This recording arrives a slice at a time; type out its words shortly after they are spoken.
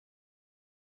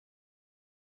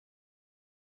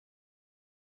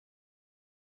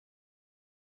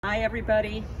Hi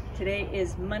everybody, today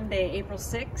is Monday, April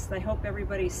 6th. I hope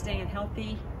everybody's staying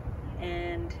healthy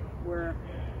and we're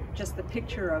just the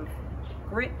picture of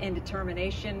grit and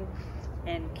determination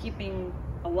and keeping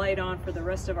a light on for the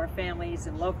rest of our families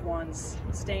and loved ones,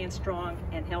 staying strong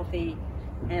and healthy.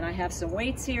 And I have some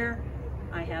weights here,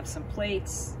 I have some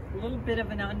plates, a little bit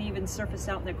of an uneven surface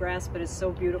out in the grass, but it's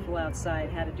so beautiful outside,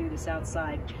 how to do this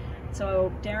outside.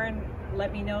 So Darren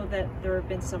let me know that there have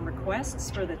been some requests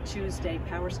for the Tuesday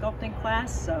power sculpting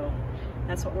class, so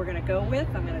that's what we're going to go with.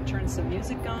 I'm going to turn some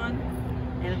music on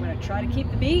and I'm going to try to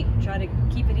keep the beat, try to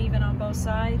keep it even on both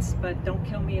sides, but don't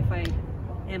kill me if I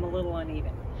am a little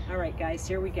uneven. Alright guys,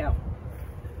 here we go.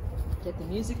 Get the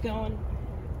music going.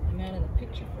 I'm out of the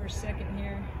picture for a second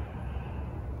here.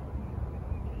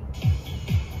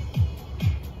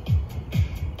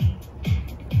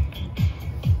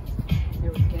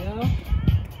 Here we go.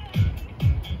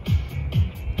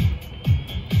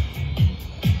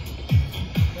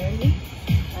 Ready?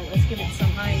 Alright, let's give it some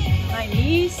high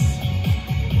knees.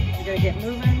 We're going to get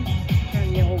moving. Turn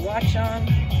the old watch on.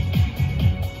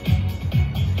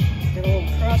 Get a little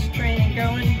cross training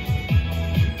going.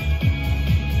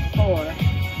 4,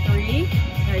 3.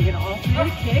 Now you're going to alternate a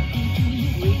kick,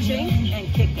 reaching and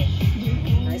kicking.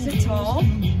 Nice and tall.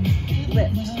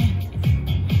 Lift.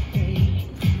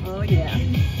 Oh yeah.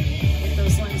 Get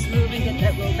those limbs moving, get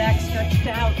that low back stretched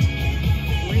out.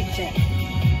 Reaching.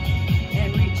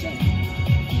 And reaching.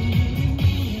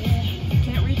 If you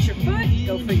can't reach your foot,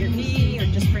 go for your knee or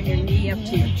just bring your knee up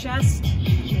to your chest.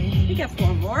 We got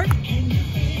 4 more. Get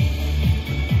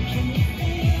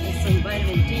some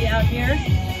vitamin D out here.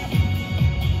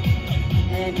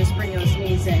 And just bring those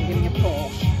knees in, give me a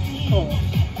pull. Pull.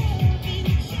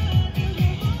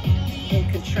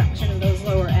 And contraction of those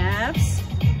lower abs.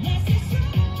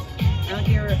 Out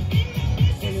here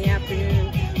in the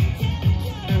afternoon,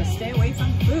 we're going to stay away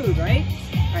from food, right?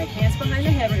 All right, hands behind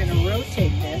the head. We're going to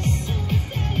rotate this.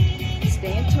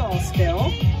 Staying tall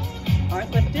still.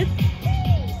 Heart lifted.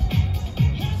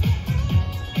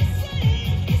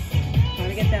 Trying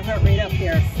to get that heart rate up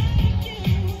here.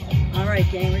 All right,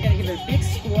 gang, we're going to give it a big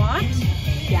squat.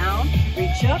 Down,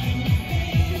 reach up.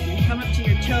 Come up to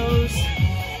your toes.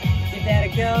 Give that a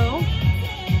go.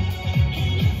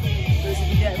 Those of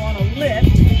you that want to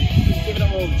lift, just give it a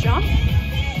little jump.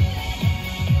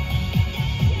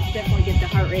 Definitely get the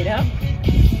heart rate up.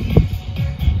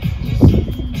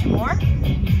 2 more.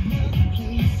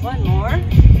 1 more.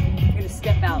 We're going to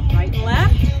step out right and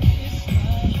left.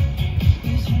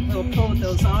 A little pull with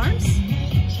those arms.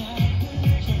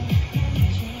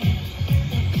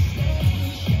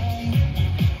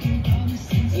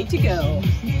 8 to go.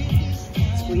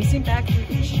 Squeezing back through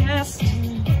the chest.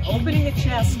 Opening the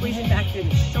chest, squeezing back through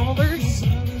the shoulders.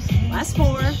 Last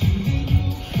 4.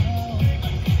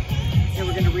 And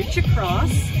we're going to reach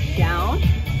across, down,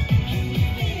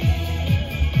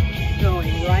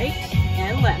 going right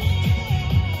and left.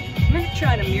 I'm going to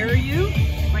try to mirror you,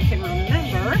 if I can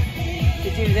remember to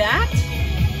do that.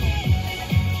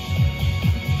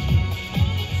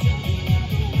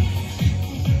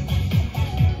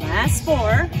 Last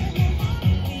 4.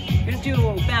 We're going to do a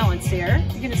little balance here.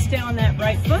 You're going to stay on that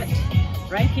right foot,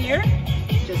 right here.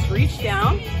 Just reach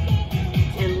down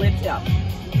and lift up.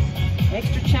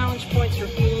 Extra challenge points for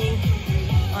being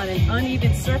on an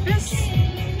uneven surface.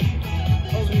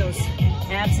 Holding those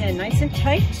abs in nice and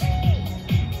tight.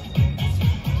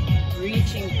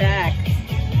 Reaching back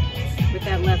with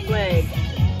that left leg.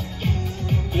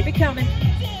 Keep it coming.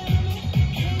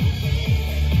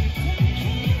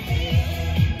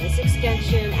 This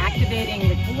extension, activating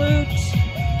the glute.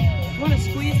 You want to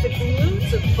squeeze the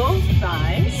glutes of both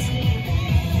thighs.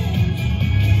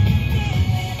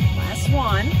 Last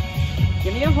 1.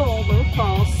 Give me a hold, little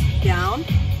pulse. Down.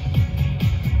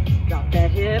 Drop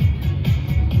that hip.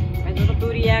 Right, little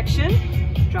booty action.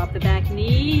 Drop the back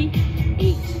knee.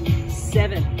 8,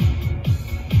 7.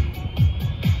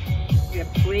 We're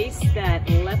going to place that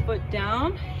left foot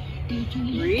down.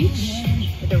 Reach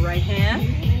with the right hand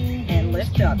and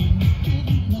lift up.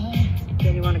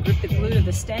 Then you want to grip the glute of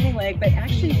the standing leg, but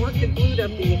actually work the glute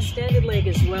of the extended leg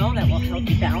as well. That will help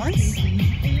you balance. A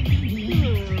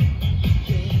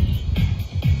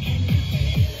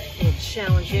little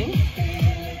challenging.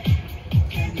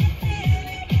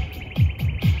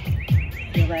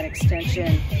 Feel that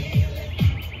extension.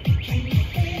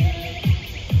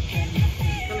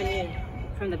 Coming in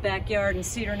from the backyard in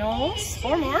Cedar Knolls.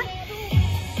 4 more.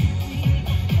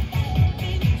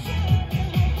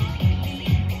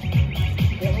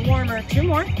 Warmer. 2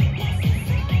 more.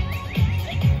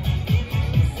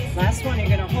 Last one, you're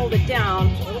going to hold it down,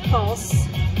 a little pulse.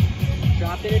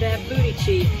 Drop into that booty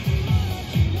cheek.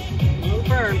 little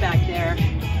burn back there.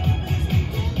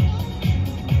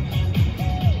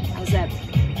 How's that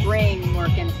brain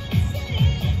working?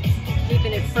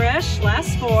 Keeping it fresh.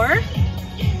 Last 4,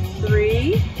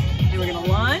 3, and we're gonna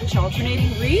lunge,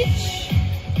 alternating reach.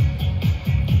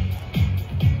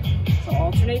 So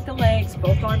alternate the legs,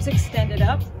 both arms extended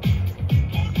up.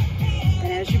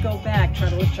 And as you go back, try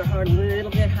to lift your heart a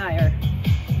little bit higher.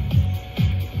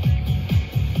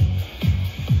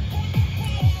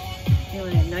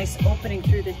 Feeling a nice opening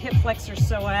through the hip flexor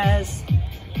psoas.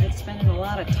 Like spending a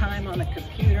lot of time on the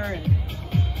computer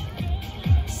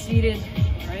and seated,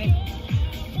 right?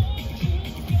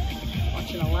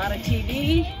 Watching a lot of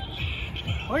TV,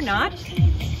 or not.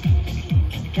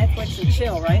 Netflix and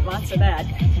chill, right? Lots of that.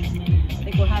 I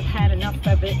think we'll have had enough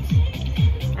of it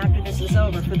after this is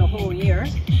over for the whole year.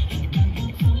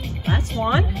 Last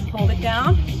one, hold it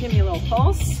down, give me a little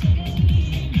pulse,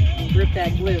 and grip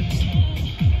that glute.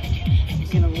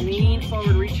 You're gonna lean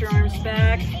forward, reach your arms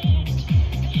back,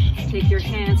 take your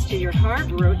hands to your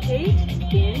heart, rotate,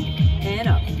 in and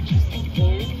up,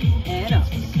 in and up.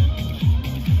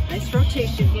 Nice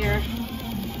rotation here.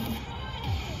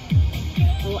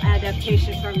 A little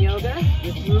adaptation from yoga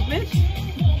with movement.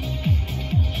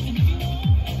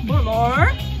 4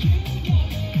 more.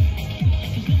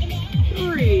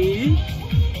 3.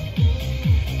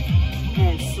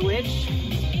 And switch.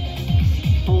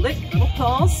 Hold it, little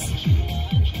pulse.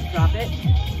 Drop it.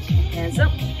 Hands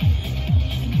up.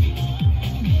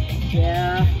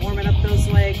 Yeah, warming up those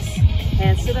legs.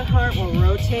 Hands to the heart. We'll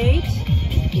rotate.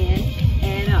 In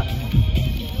and up.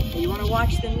 You want to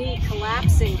watch the knee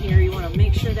collapsing here. You want to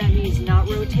make sure that knee's not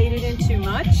rotated in too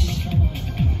much.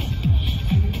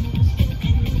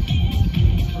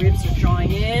 Ribs are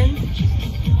drawing in.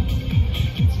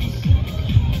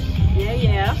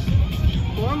 Yeah.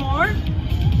 4 more.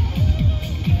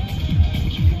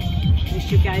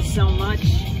 Missed you guys so much.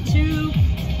 2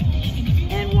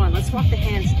 and 1. Let's walk the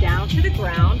hands down to the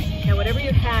ground. Now whatever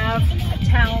you have, a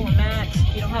towel, a mat,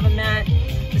 if you don't have a mat,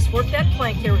 just work that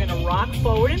plank here. We're gonna rock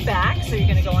forward and back. So you're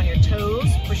gonna go on your toes,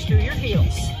 push through your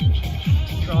heels.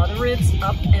 Draw the ribs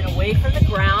up and away from the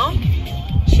ground.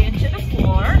 Chin to the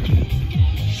floor.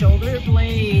 Shoulder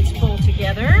blades pull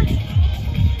together.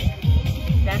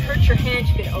 If that hurts your hands,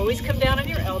 you can always come down on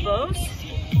your elbows.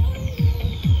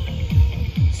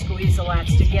 Squeeze the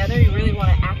lats together. You really want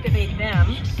to activate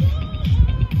them.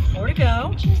 4 to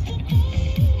go.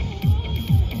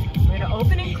 We're going to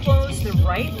open and close the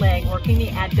right leg, working the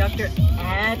adductor,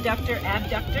 abductor,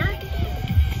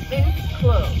 and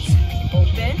close.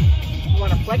 Open. You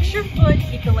want to flex your foot,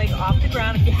 keep the leg off the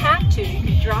ground. If you have to, you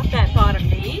can drop that bottom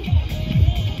knee.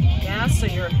 Yeah, so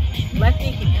your left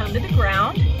knee can come to the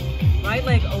ground. Right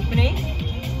leg opening.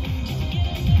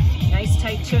 Nice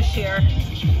tight tush here.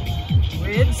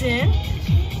 Ribs in.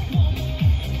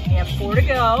 We have 4 to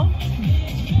go.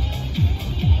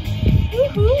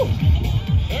 Woohoo!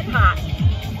 And hot.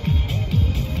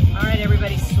 All right,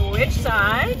 everybody, switch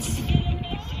sides.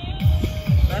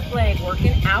 Left leg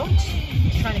working out.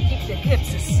 Trying to keep the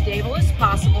hips as stable as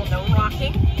possible. No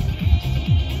rocking.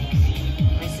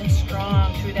 Nice and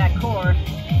strong through that core.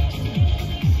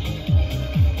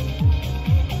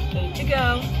 8 to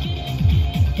go.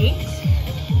 8,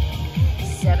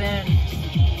 7,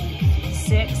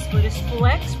 6. Foot is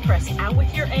flex. Press out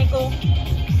with your ankle.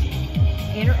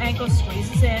 Inner ankle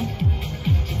squeezes in.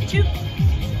 2.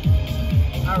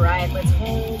 All right, let's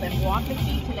hold and walk the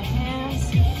feet to the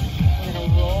hands. We're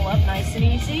gonna roll up nice and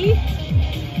easy.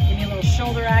 Give me a little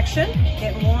shoulder action.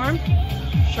 Getting warm.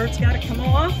 Shirt's gotta come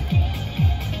off.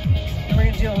 And we're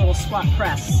gonna do a little squat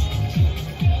press.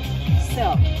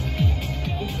 So,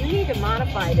 if you need to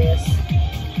modify this,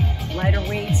 lighter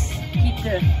weights, keep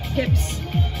the hips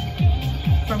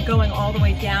from going all the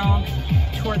way down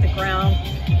toward the ground.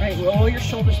 Right, roll your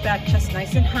shoulders back, chest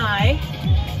nice and high.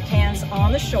 Hands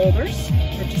on the shoulders.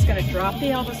 We're just gonna drop the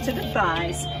elbows to the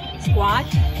thighs. Squat,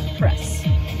 press.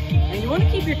 And you wanna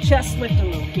keep your chest lifted a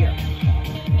little here.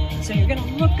 So you're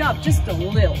gonna look up just a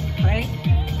little, right?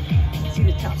 See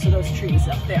the tops of those trees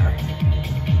up there.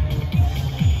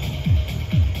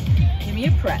 Give me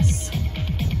a press.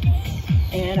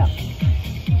 And up.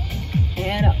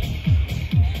 And up.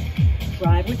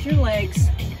 Drive with your legs.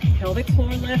 Pelvic floor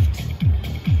lift.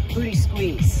 Booty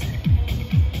squeeze.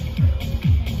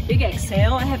 Big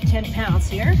exhale. I have 10 pounds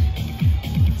here.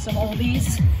 Some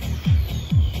oldies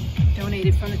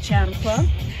donated from the Chatham Club.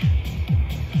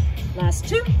 Last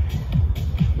 2.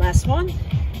 Last 1.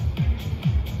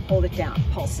 Hold it down.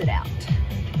 Pulse it out.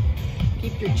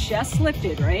 Keep your chest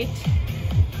lifted, right?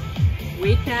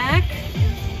 Weight back.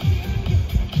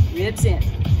 Ribs in.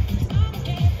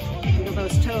 Wiggle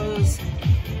those toes.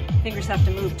 Fingers have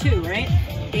to move too, right?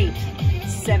 8,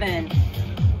 7,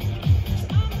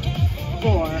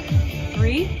 4,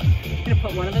 3. I'm gonna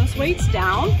put one of those weights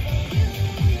down.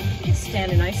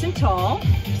 Stand nice and tall.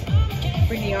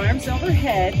 Bring the arms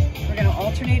overhead. We're gonna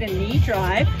alternate a knee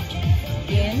drive.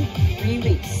 In,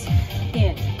 release.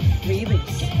 In,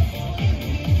 release.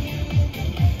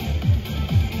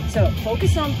 So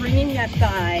focus on bringing that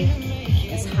thigh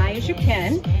as high as you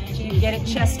can. If you can get it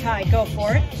chest high, go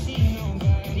for it.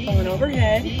 Pulling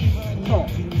overhead, pull,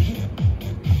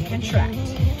 contract.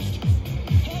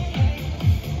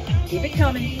 Keep it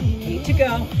coming, 8 to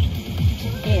go.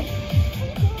 In,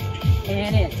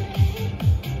 and in.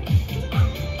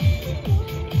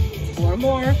 4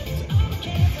 more.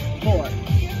 4,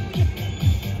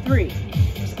 3,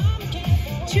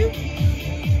 2.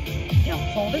 Now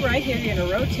hold it right here. You're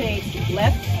gonna rotate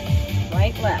left,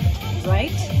 right, left,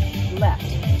 right, left.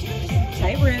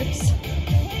 Tight ribs.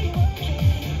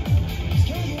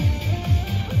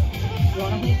 You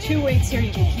wanna hold 2 weights here.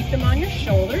 You can keep them on your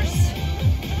shoulders.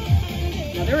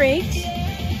 Another 8,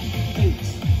 8,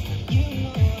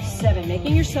 7.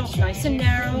 Making yourself nice and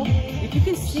narrow. If you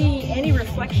can see any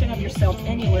reflection of yourself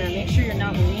anywhere, make sure you're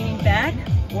not leaning back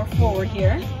or forward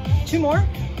here. 2 more.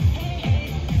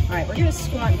 All right, we're gonna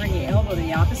squat and bring the elbow to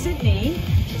the opposite knee.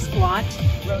 Squat,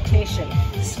 rotation,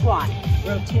 squat,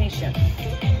 rotation.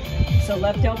 So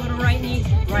left elbow to right knee,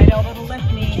 right elbow to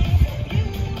left knee.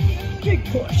 Big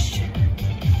push.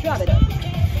 Drop it up.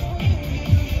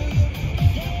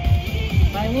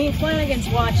 Eileen Flanagan's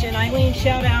watching. Eileen,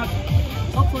 shout out.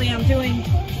 Hopefully I'm doing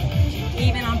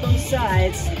even on both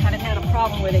sides. Haven't had a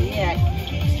problem with it yet.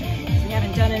 We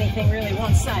haven't done anything really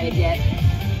one-sided yet.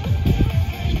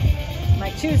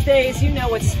 My Tuesdays, you know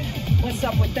what's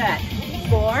up with that.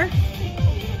 4,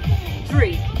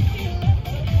 3,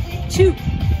 2,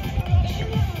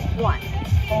 1.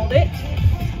 Hold it.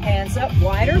 Hands up,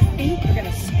 wider feet. We're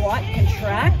gonna squat,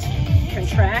 contract,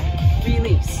 contract,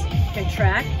 release,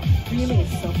 contract,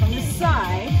 release. So from the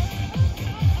side,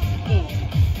 in.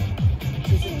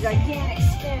 This is a gigantic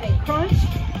standing crunch.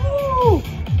 Woo!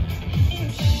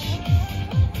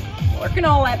 Working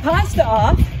all that pasta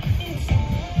off.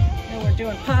 And we're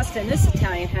doing pasta in this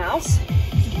Italian house.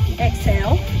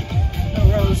 Exhale, the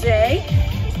rosé.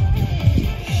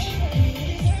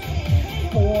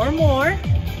 4 more.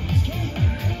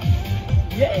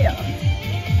 Yeah.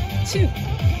 2,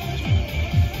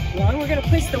 1. We're gonna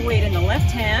place the weight in the left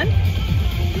hand.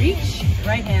 Reach,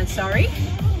 right hand, sorry.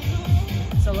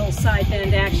 It's a little side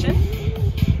bend action.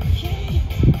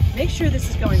 Make sure this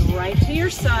is going right to your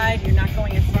side. You're not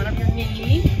going in front of your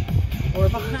knee or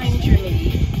behind your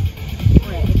knee.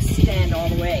 We're gonna extend all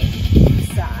the way to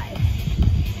the side.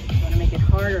 You wanna make it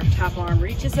harder, top arm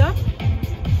reaches up.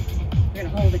 We're gonna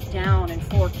hold it down in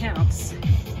 4 counts.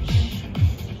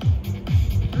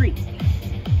 3,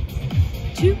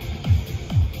 2.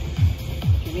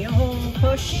 Give me a hold,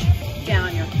 push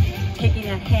down. You're taking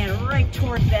that hand right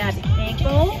toward that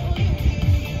ankle.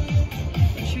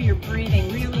 Make sure you're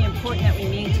breathing. Really important that we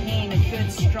maintain a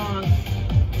good, strong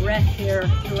breath here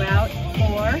throughout.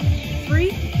 4,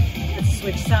 3. Let's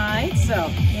switch sides. So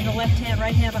in the left hand,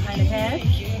 right hand behind the head.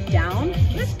 Down,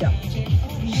 lift up.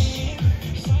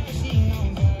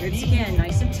 Ribs again,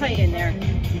 nice and tight in there.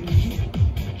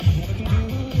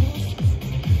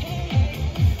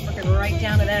 Working right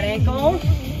down to that ankle.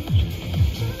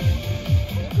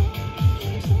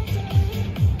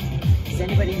 Does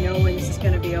anybody know when this is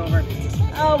going to be over?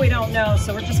 Oh, we don't know,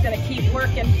 so we're just going to keep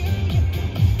working.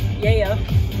 Yeah.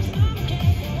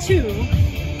 2.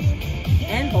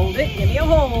 And hold it. Give me a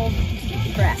hold.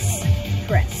 Press.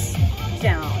 Press.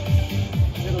 Down.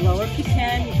 A little lower if you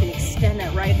can. You can extend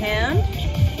that right hand.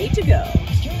 8 to go.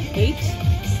 8,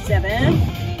 7,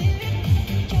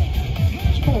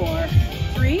 4,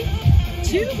 3,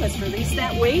 2. Let's release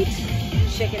that weight.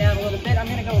 Shake it out a little bit. I'm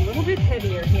going to go a little bit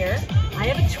heavier here. I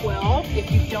have a 12.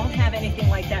 If you don't have anything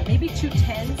like that, maybe 2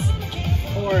 10s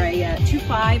or 2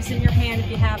 5s in your hand if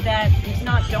you have that. If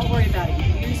not, don't worry about it.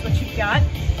 You use what you've got.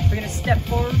 We're going to step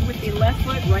forward with the left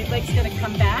foot. Right leg's going to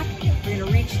come back. We're going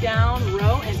to reach down,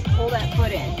 row, and pull that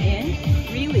foot in. In,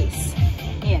 release.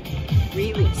 In,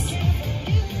 release.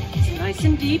 So nice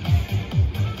and deep.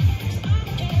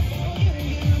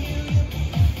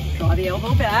 Draw the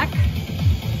elbow back.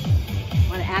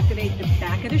 Want to activate the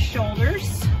back of the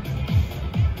shoulders.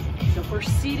 So if we're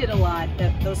seated a lot,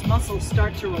 those muscles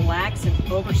start to relax and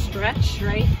overstretch,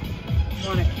 right? You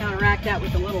want to counteract that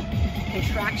with a little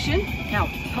contraction. Now,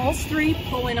 pulse 3,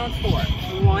 pull in on 4.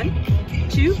 1,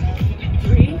 2,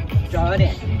 3, draw it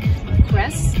in.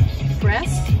 Press,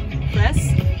 press,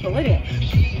 press, pull it in.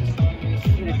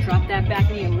 You're going gonna drop that back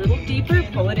knee a little deeper,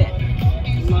 pull it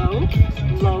in. Low,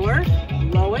 lower,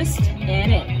 lowest,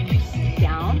 and in.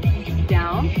 Down,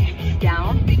 down,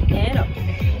 down, and up.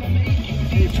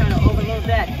 You're trying to overload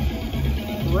that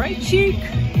right cheek.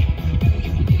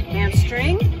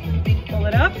 Hamstring, pull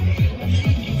it up.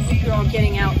 If you're all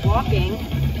getting out walking,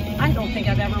 I don't think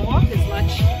I've ever walked as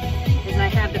much as I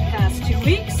have the past 2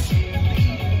 weeks.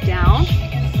 Down.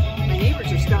 My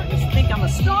neighbors are starting to think I'm a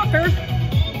stalker.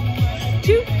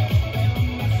 2.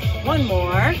 1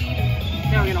 more.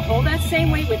 Now we're gonna hold that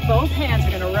same weight with both hands.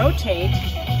 We're gonna rotate.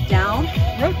 Down,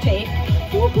 rotate.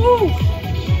 Woohoo!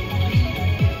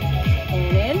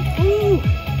 And in. Woo!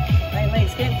 Right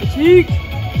leg's getting fatigued.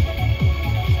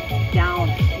 Down.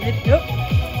 Lift up.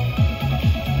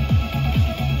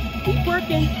 Keep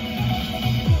working.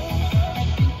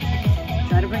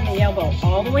 Try to bring the elbow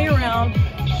all the way around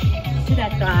to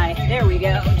that thigh. There we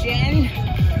go, Jen.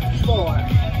 4.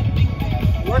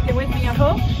 Working with me, I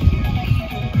hope.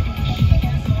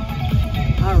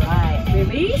 All right,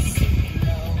 release.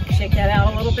 Shake that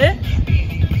out a little bit.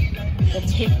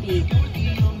 Let's take the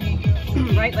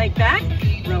right leg back.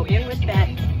 Row in with that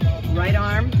right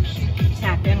arm.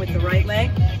 Tap in with the right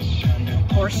leg.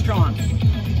 Core strong.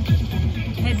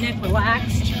 Head, neck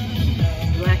relaxed.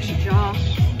 Relax your jaw.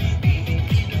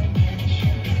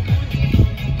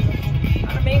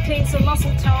 Maintain some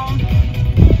muscle tone.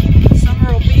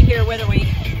 Summer will be here whether we're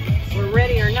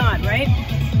ready or not, right?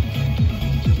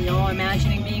 We all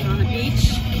imagining being on the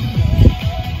beach,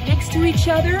 next to each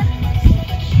other,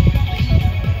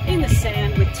 in the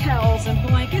sand with towels and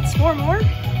blankets. 4 more.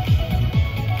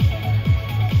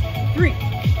 3.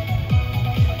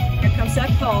 Here comes that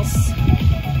pulse.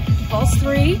 Pulse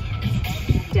 3.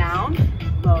 Down,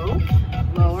 low,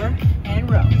 lower, and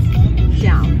row.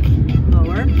 Down,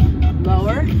 lower,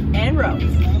 lower, and row.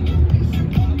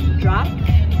 Drop,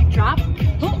 drop,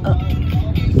 pull up.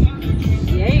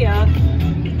 Yeah.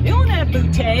 Feeling that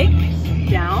bootay.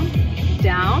 Down,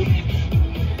 down,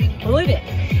 pull it in.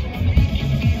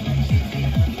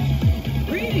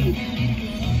 Breathe.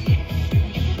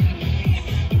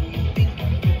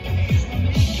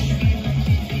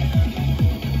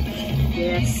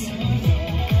 Yes.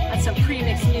 That's some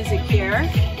pre-mixed music here.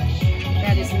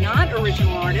 That is not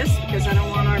original artist because I don't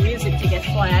want our music to get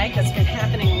flagged. That's been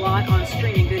happening a lot on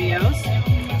streaming videos.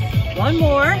 1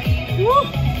 more. Woo.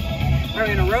 We're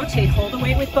going to rotate. Hold the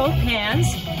weight with both hands.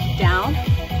 Down,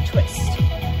 twist.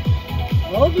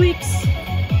 Obliques.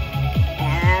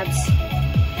 Abs.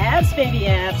 Abs, baby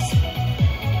abs.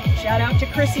 Shout out to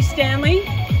Chrissy Stanley.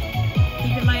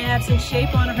 Keeping my abs in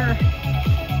shape on her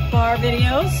bar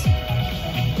videos.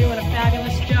 Doing a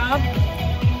fabulous job.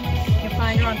 You can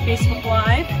find her on Facebook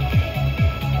Live.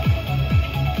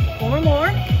 4 more.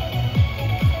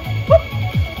 Whoop.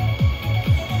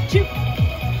 2.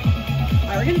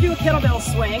 All right, we're gonna do a kettlebell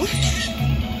swing.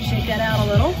 Shake that out a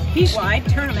little. Feet wide,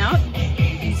 turn them out.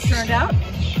 Feet turned out.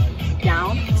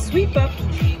 Down, sweep up.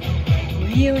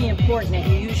 Really important that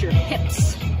you use your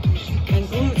hips and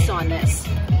glutes on this.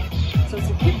 So it's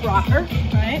a hip rocker,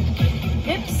 right?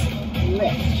 Hips,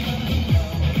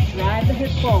 lift. Drive the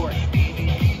hip forward.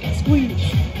 Squeeze.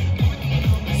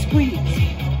 Squeeze.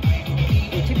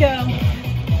 Good to go.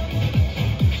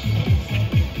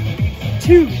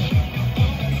 2.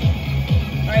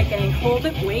 All right, gang, hold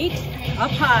it, weight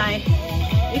up high.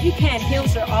 If you can,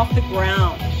 heels are off the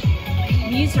ground.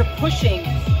 Knees are pushing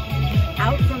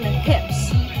out from the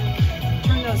hips.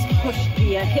 Turn those, push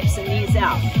the hips and knees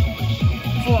out.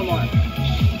 4 more.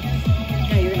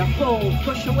 Now you're gonna hold,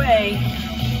 push away,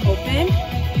 open.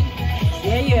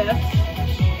 Yeah.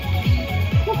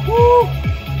 Woohoo!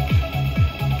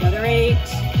 Another 8,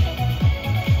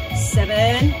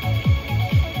 7,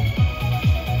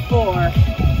 4,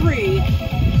 3.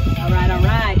 All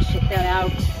right. Shake that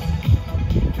out.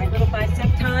 All right, little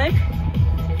bicep time.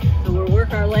 And we'll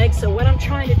work our legs. So what I'm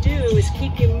trying to do is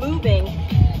keep you moving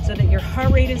so that your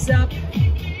heart rate is up,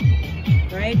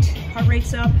 right? Heart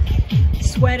rate's up,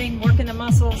 sweating, working the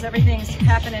muscles, everything's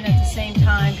happening at the same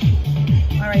time.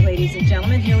 All right, ladies and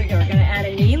gentlemen, here we go. We're gonna add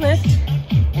a knee lift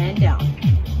and down.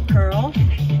 Curl,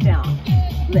 down,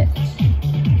 lift.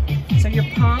 So your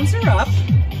palms are up.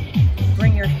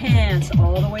 Bring your hands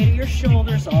all the way to your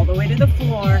shoulders, all the way to the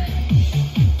floor.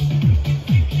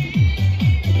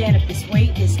 Again, if this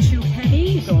weight is too heavy,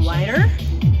 you go lighter.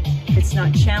 If it's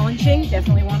not challenging,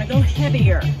 definitely wanna go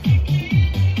heavier.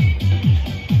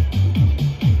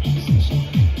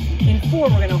 In 4,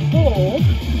 we're gonna hold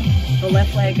the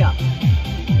left leg up.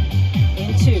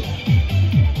 In 2,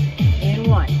 in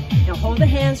 1. Now hold the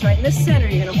hands right in the center.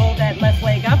 You're gonna hold that left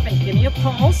leg up and give me a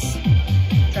pulse.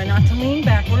 Try not to lean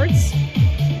backwards.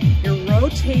 You're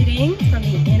rotating from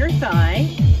the inner thigh.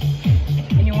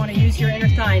 And you want to use your inner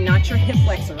thigh, not your hip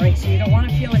flexor, right? So you don't want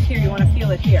to feel it here, you want to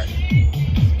feel it here.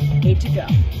 8 to go.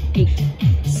 8,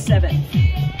 7,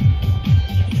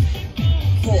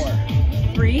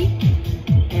 4, 3,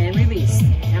 and release.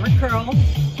 Hammer curl,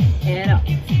 and up.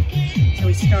 So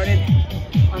we started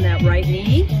on that right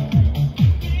knee,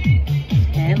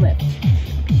 and lift.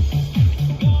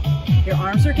 Your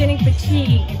arms are getting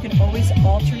fatigued, you can always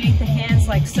alternate the hands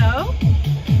like so.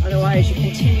 Otherwise, you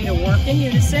continue to work in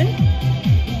unison.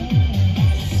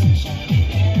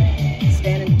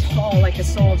 Standing tall like a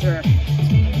soldier,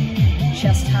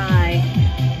 chest high.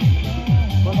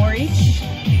 One more each.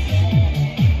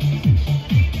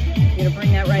 You're gonna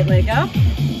bring that right leg up,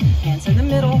 hands in the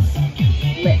middle,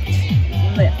 lift,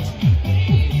 lift.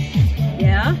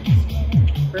 Yeah,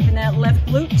 gripping that left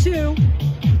glute too.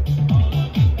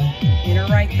 Inner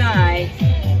right thigh,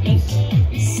 8,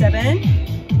 7,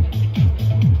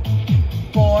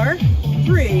 4,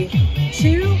 3,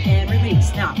 2, and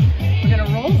release. Now, we're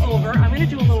gonna roll over. I'm gonna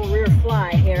do a little rear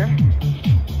fly here.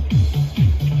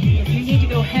 If you need to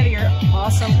go heavier,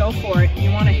 awesome, go for it.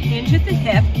 You wanna hinge at the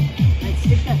hip, and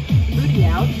stick that booty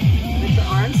out, let your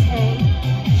arms hang,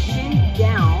 shin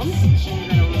down, and you're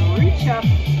gonna reach up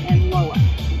and lower.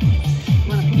 You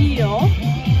wanna feel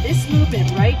this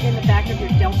movement right in the back of your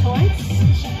deltoids.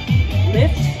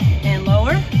 Lift and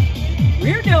lower.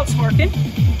 Rear delt's working.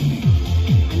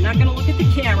 I'm not gonna look at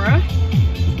the camera.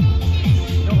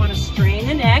 Don't wanna strain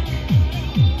the neck.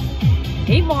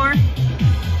 8 more.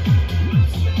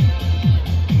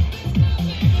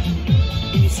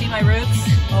 Can you see my roots?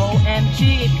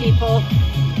 OMG, people.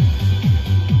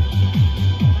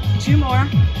 2 more.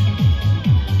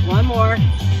 1 more.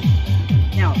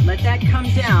 Now, let that come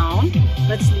down.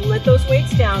 Let's let those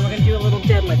weights down. We're gonna do a little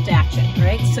deadlift action,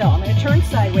 right? So I'm gonna turn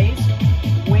sideways,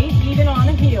 weight even on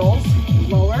the heels,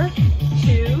 lower,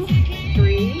 2,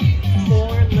 3,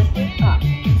 4, lift it up.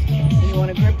 And you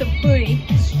wanna grip the booty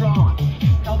strong.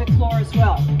 Pelvic floor as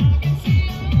well.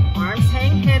 Arms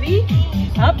hang heavy,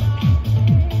 up,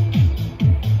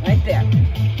 right there.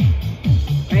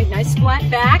 Right, nice flat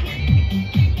back.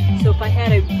 So if I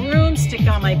had a broomstick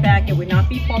on my back, it would not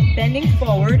be bending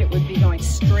forward, it would be going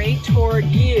straight toward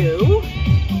you,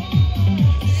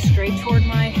 straight toward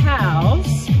my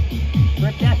house.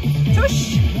 Grip that,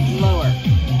 push, lower,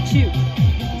 2,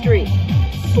 3,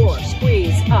 4,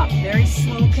 squeeze, up. Very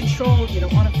slow, controlled. You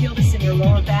don't want to feel this in your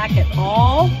lower back at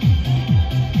all.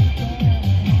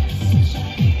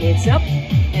 It's up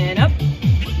and up.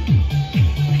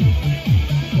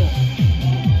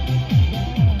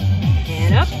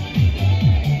 And up.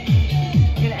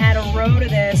 Add a row to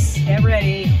this. Get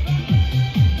ready.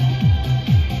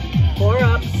 4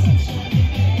 up.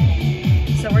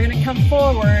 So we're going to come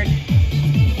forward.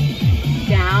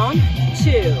 Down,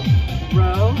 2.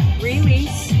 Row,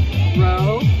 release,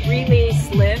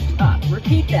 lift, up.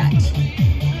 Repeat that.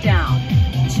 Down,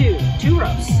 2. 2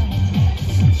 rows.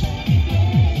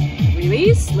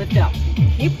 Release, lift up.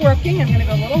 Keep working. I'm going to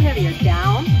go a little heavier.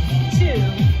 Down, 2.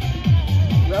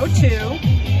 Row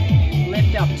 2.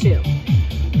 Lift up 2.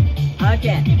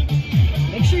 Again,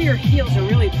 make sure your heels are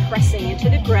really pressing into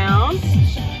the ground.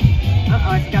 Uh-oh,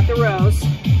 I forgot the rows.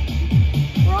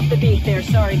 We're off the beat there,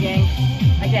 sorry gang.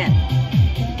 Again,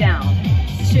 down,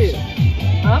 2,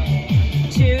 up,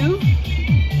 2,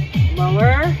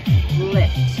 lower,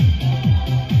 lift,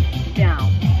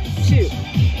 down, 2.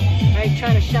 All right,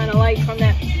 trying to shine a light from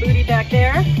that booty back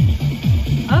there.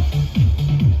 Up,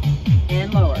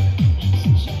 and lower.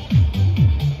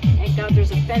 Thank God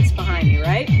there's a fence behind me,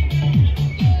 right?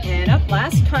 And up,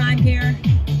 last time here,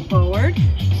 forward,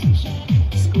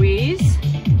 squeeze,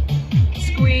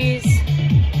 squeeze,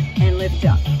 and lift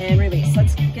up, and release.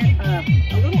 Let's get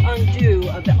a little undo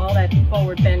of all that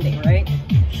forward bending, right?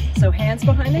 So hands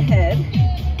behind the head,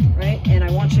 right? And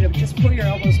I want you to just pull your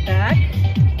elbows back,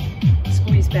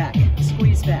 squeeze back,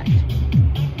 squeeze back.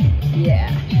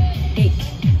 Yeah, 8,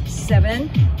 7,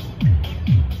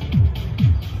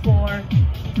 4,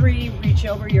 3, reach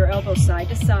over your elbow side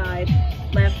to side,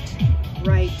 left,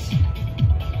 right.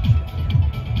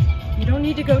 You don't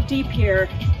need to go deep here,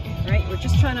 right? We're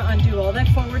just trying to undo all that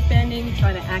forward bending,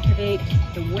 trying to activate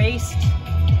the waist,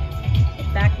 the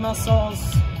back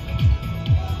muscles.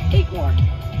 8 more.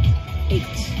 8,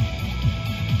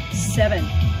 7,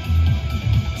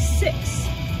 6,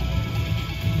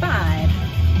 5,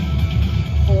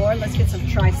 4. Let's get some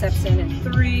triceps in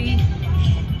 3,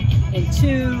 and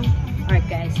 2. All right,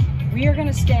 guys, we are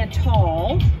gonna stand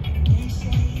tall. All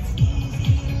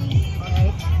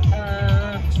right,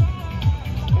 I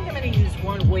think I'm gonna use use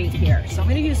one weight here. So I'm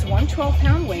gonna use one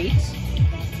 12-pound weight,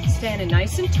 standing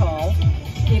nice and tall.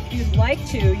 If you'd like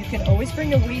to, you can always bring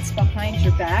the weights behind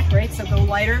your back, right? So go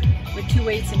lighter with 2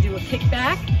 weights and do a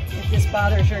kickback. If this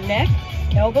bothers your neck,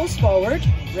 elbows forward,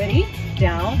 ready,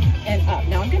 down and up.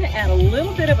 Now I'm gonna add a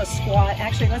little bit of a squat.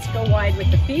 Actually, let's go wide with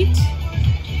the feet.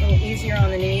 A little easier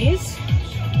on the knees.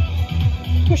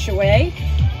 Push away.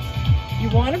 You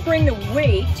wanna bring the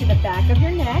weight to the back of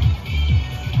your neck,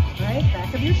 right?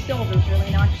 Back of your shoulders,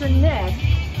 really not your neck.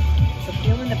 So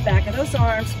feel in the back of those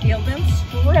arms, feel them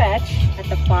stretch at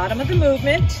the bottom of the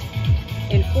movement.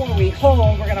 In 4, we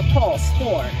hold, we're gonna pulse.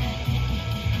 4,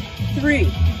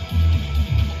 3,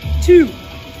 2,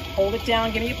 hold it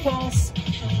down, give me a pulse.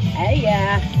 Hey,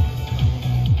 yeah.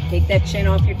 Take that chin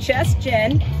off your chest,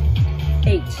 Jen.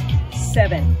 8,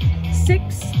 7,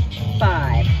 6,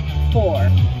 5,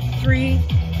 4, 3,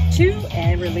 2,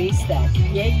 and release that.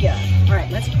 Yeah. All right,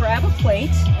 let's grab a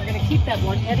plate. We're gonna keep that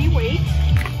one heavy weight.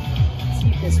 See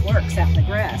if this works out in the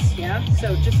grass, yeah?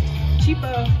 So just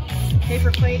cheapo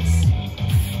paper plates.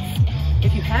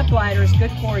 If you have gliders,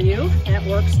 good for you. That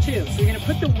works too. So you're gonna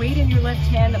put the weight in your left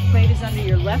hand, the plate is under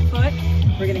your left foot.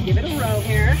 We're gonna give it a row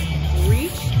here.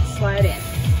 Reach, slide in.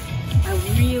 I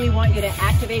really want you to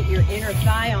activate your inner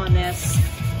thigh on this.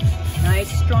 Nice,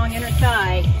 strong inner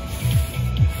thigh.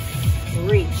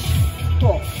 Reach,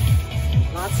 pull.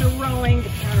 Lots of rowing to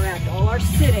counteract all our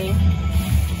sitting.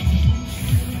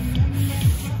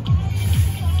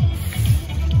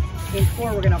 In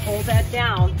 4, we're gonna hold that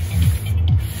down.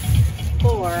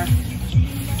 4,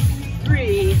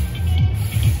 3,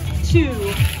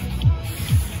 2,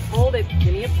 hold it,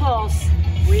 give me a pulse.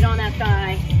 Weight on that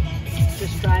thigh.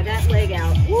 Just drive that leg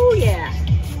out. Woo, yeah.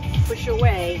 Push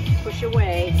away, push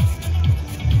away.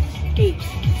 8,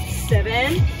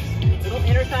 7, little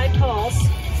inner thigh pulse.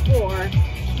 4,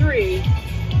 3,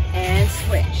 and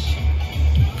switch.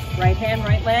 Right hand,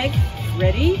 right leg.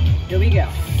 Ready? Here we go.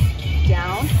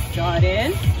 Down, draw it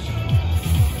in.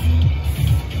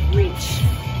 Reach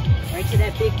right to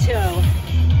that big toe.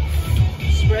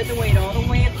 Spread the weight all the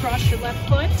way across your left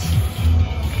foot.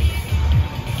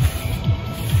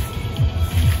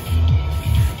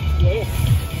 Yeah.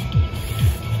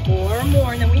 4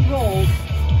 more, and then we hold.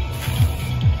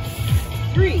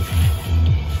 3,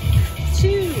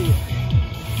 2.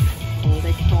 Hold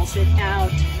it, pulse it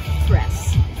out.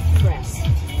 Press, press.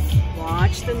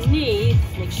 Watch the knee.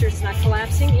 Make sure it's not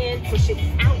collapsing in. Push it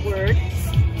outward.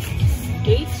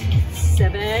 8,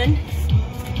 7,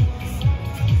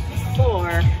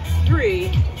 4,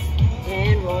 3,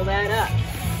 and roll that up.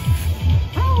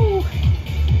 Oh!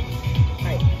 All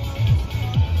right,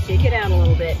 shake it out a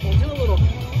little bit. We'll do a little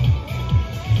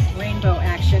rainbow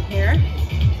action here.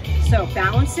 So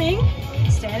balancing,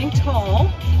 standing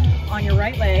tall on your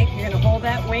right leg. You're gonna hold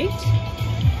that weight.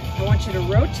 I want you to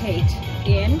rotate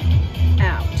in,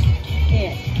 out,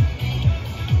 in.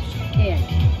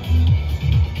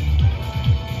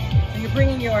 So you're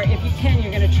bringing your, if you can,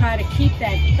 you're gonna try to keep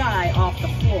that thigh off the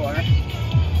floor.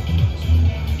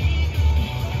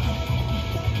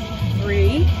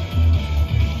 3.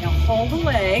 Now hold the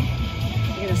leg.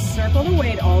 You're gonna circle the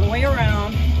weight all the way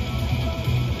around.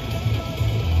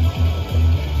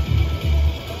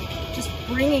 Just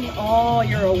bringing all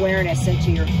your awareness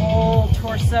into your whole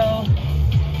torso.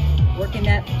 Working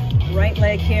that right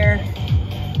leg here.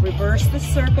 Reverse the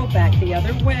circle back the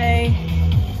other way.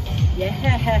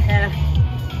 Yeah.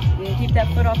 You can keep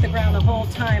that foot off the ground the whole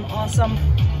time. Awesome.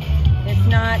 If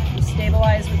not, you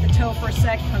stabilize with the toe for a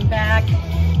sec. Come back.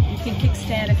 You can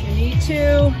kickstand if you need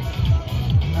to.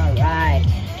 All right.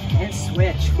 And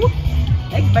switch. Woo.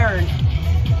 Leg burn.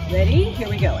 Ready? Here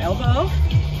we go. Elbow.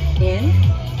 In.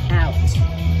 Out.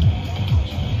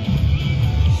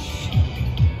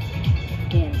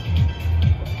 In.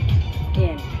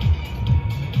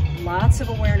 Lots of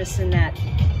awareness in that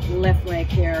left leg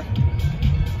here.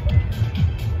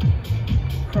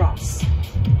 Cross.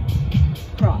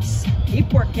 Cross.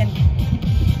 Keep working.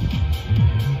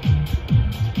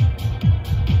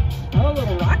 Oh, a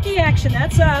little rocky action.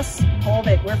 That's us. Hold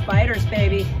it. We're fighters,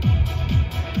 baby.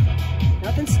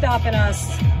 Nothing's stopping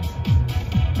us.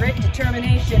 Grit,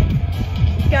 determination.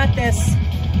 You got this.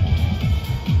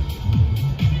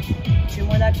 2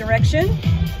 more that direction.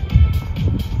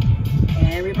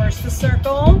 And reverse the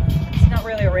circle. It's not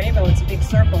really a rainbow, it's a big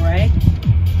circle, right?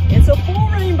 It's a full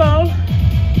rainbow.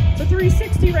 It's a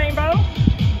 360 rainbow.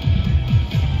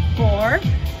 4,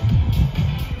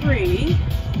 3,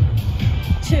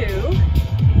 2.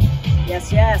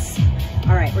 Yes.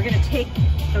 All right, we're gonna take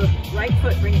the right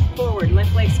foot, bring it forward,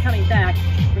 left leg's coming back.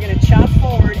 We're gonna chop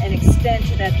forward and extend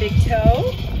to that big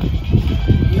toe.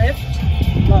 Lift,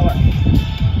 lower.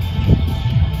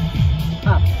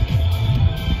 up.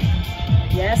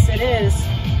 Yes, it is.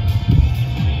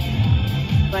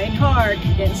 Fighting hard,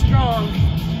 you're getting strong.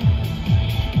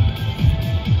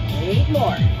 8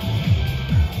 more.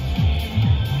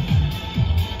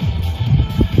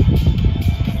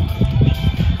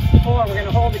 4, we're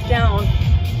gonna hold it down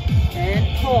and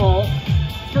pull.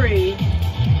 3,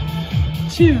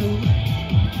 2,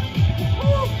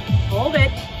 hold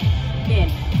it, in.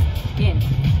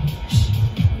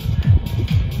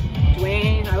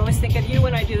 Dwayne, I always think of you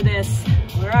when I do this.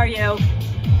 Where are you?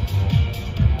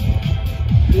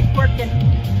 Keep working.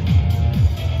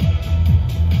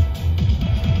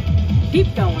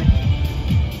 Keep going.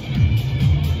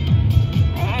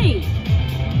 Hey!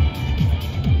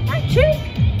 Hi, chick!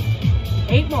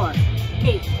 8 more.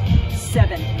 8,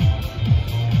 7,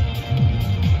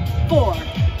 4,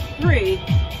 3,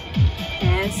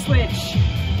 and switch.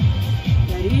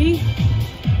 Ready?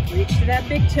 Reach to that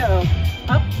big toe.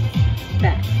 Up,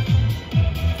 back.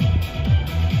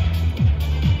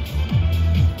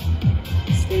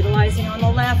 Stabilizing on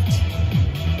the left.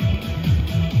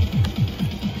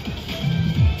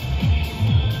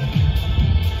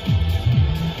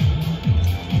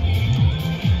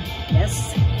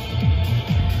 Yes.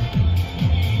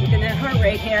 Look at that heart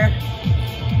rate here.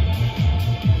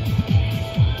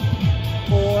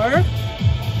 4,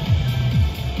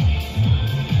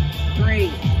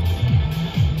 3.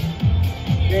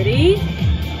 Ready?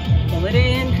 Pull it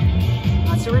in.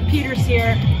 Lots of repeaters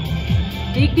here.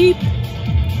 Deep, deep.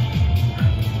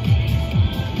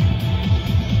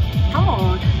 Come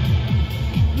on.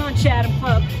 Come on, Chatham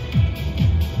Club.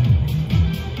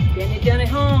 Getting it done at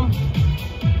home.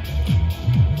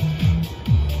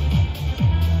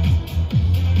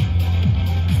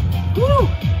 Woo!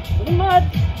 Little mud.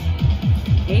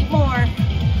 8 more.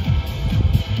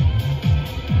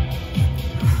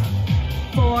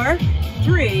 4,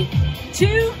 3,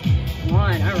 2,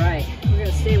 1. All right. We're going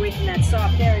to stay away from that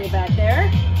soft area back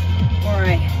there, or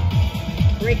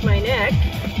I break my neck.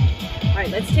 All right,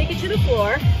 let's take it to the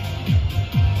floor.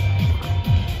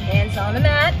 Hands on the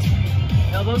mat.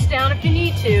 Elbows down if you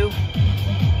need to.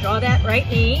 Draw that right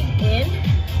knee in,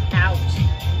 out,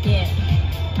 in,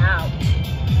 out.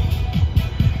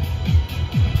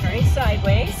 Turning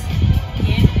sideways,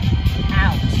 in,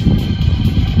 out.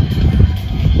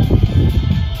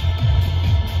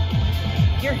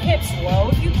 Your hips low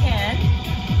if you can.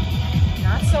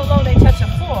 Not so low they touch the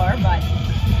floor, but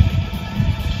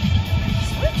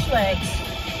switch legs.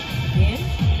 In,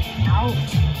 out.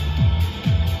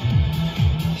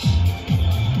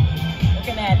 Look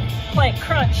at that plank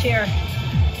crunch here.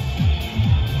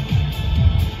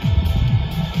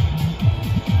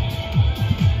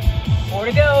 More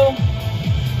to go.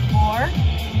 4,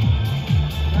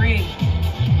 3,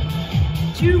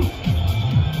 2.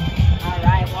 All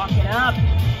right, walk it up.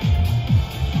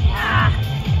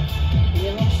 Give me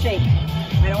a little shake.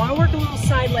 I don't want to work a little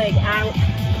side leg out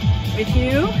with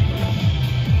you.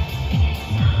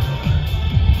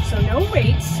 So no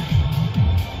weights.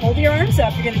 Hold your arms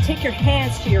up. You're going to take your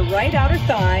hands to your right outer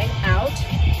thigh. Out,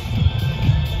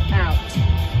 out.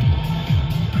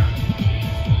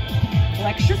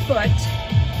 Flex your foot.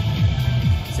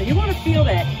 So you want to feel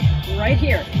that right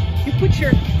here. You put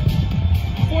your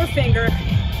forefinger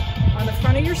on the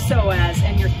front of your psoas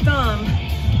and your thumb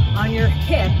on your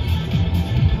hip.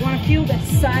 You want to feel the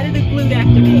side of the glute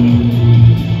activated.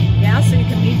 Yeah, so you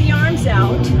can leave the arms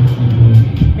out.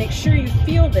 Make sure you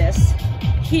feel this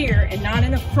here and not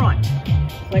in the front.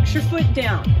 Flex your foot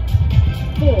down.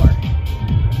 4,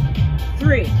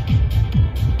 3,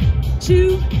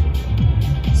 2,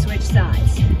 switch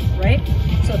sides, right?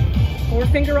 So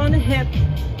forefinger on the hip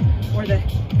or the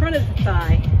front of the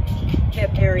thigh,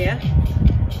 hip area.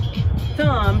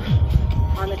 Thumb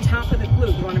on the top of the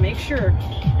glute. You want to make sure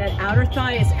that outer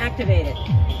thigh is activated.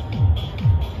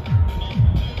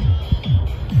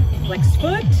 Flex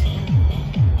foot,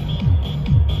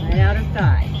 right outer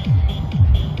thigh.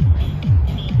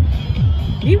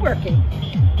 Be working.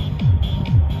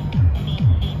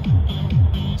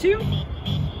 2.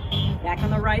 Back on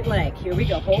the right leg. Here we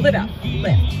go. Hold it up.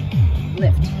 Lift,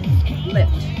 lift,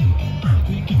 lift.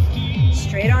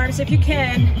 Straight arms if you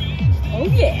can. Oh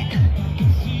yeah.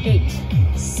 8,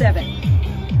 7,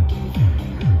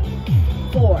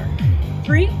 4,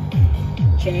 3.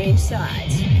 Change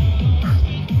sides.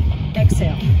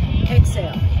 Exhale,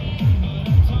 exhale.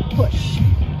 Push,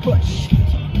 push.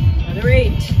 Another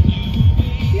 8.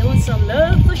 Feeling some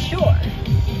love for sure.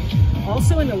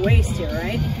 Also in the waist here,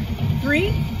 right?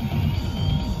 3.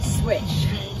 Switch.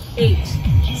 8,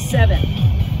 7.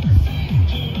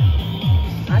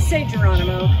 I say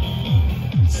Geronimo.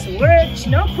 Switch,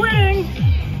 no quitting.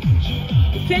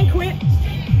 You can't quit.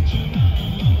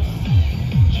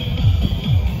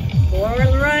 4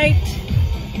 right.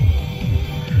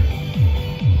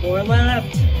 4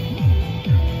 left.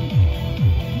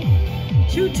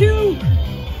 2-2.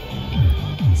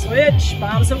 Switch.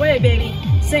 Bombs away, baby.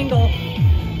 Single.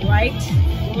 Right,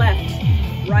 left.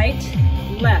 Right,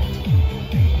 left.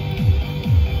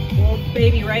 Pull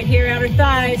baby right here, outer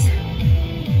thighs.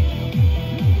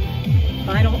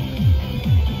 Final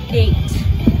 8,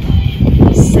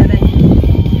 7,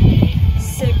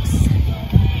 6,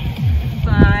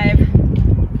 5,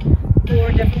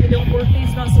 4. Definitely don't work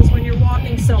these muscles when you're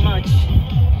walking so much.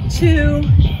 2.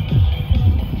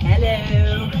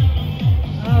 Hello.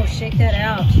 Oh, shake that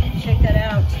out. Shake that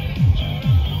out.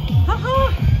 Ha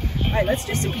ha. All right, let's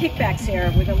do some kickbacks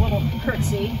here with a little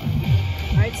curtsy.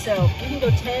 All right, so you can go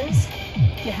 10s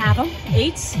if you have them,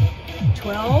 8s,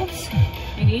 12s,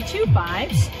 you need to,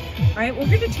 5s. All right, we're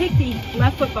gonna take the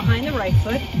left foot behind the right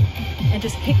foot and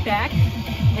just kick back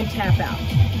and tap out.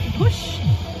 Push,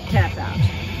 tap out.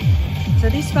 So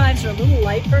these 5s are a little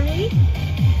light for me.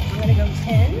 I'm gonna go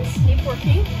 10s, keep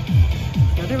working.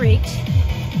 Another 8,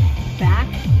 back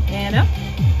and up.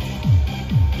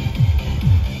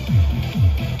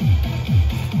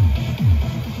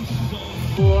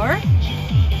 4,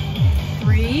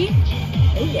 3,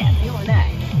 oh yeah, feeling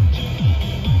that.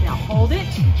 Now hold it,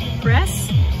 press,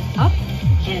 up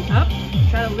and up.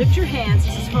 Try to lift your hands.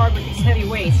 This is hard with these heavy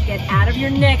weights. Get out of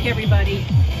your neck, everybody.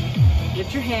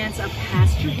 Lift your hands up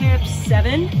past your hips.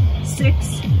 7,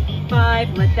 6,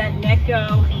 5, let that neck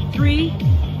go. 3,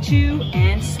 2,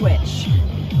 and switch.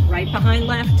 Right behind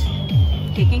left,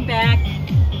 kicking back,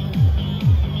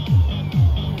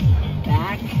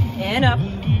 back and up.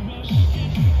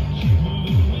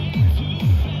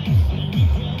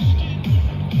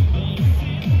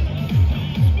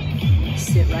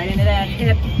 Sit right into that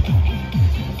hip.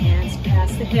 Hands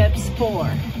past the hips.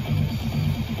 4,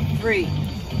 3,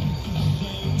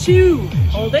 2.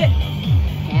 Hold it.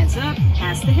 Hands up,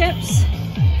 past the hips,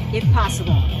 if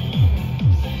possible.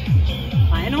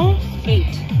 Final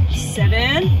 8,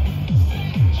 7,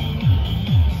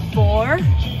 4,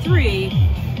 3.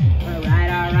 All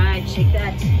right. Shake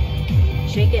that.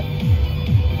 Shake it.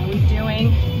 How are we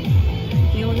doing?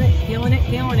 Feeling it, feeling it,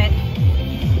 feeling it.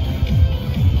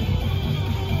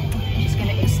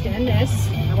 Extend this.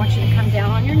 I want you to come down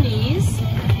on your knees.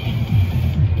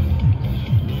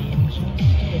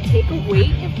 Take a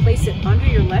weight and place it under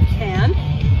your left hand.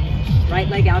 Right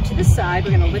leg out to the side.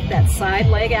 We're going to lift that side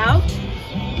leg out.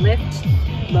 Lift,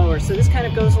 lower. So this kind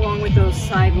of goes along with those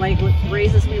side leg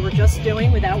raises we were just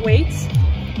doing without weights. A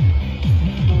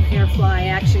little hair fly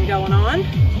action going on.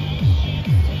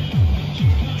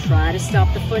 Try to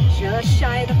stop the foot just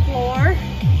shy of the floor.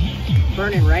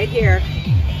 Burning right here.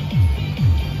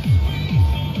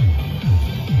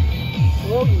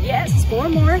 Oh yes, 4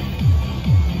 more.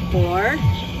 4,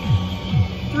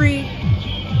 3,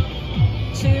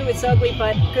 2. It's ugly,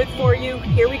 but good for you.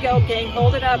 Here we go, gang.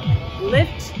 Hold it up.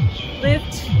 Lift,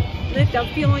 lift, lift.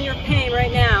 I'm feeling your pain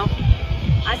right now.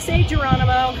 I say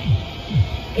Geronimo.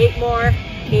 8 more.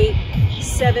 8,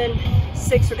 7,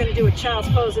 6. We're gonna do a child's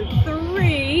pose in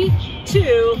 3,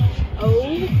 2. Oh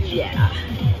yeah.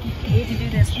 Need to do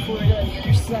this before we go to the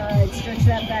other side. Stretch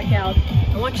that back out.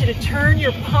 I want you to turn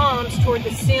your palms toward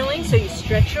the ceiling so you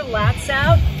stretch your lats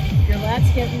out. If your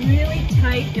lats get really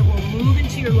tight, it will move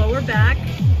into your lower back.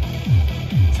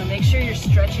 So make sure you're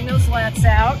stretching those lats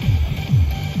out.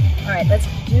 All right, let's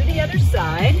do the other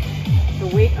side. The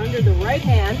weight under the right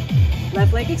hand,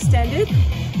 left leg extended,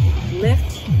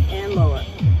 lift and lower.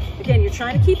 Again, you're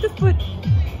trying to keep the foot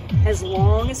as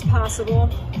long as possible.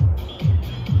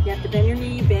 You have to bend your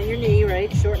knee,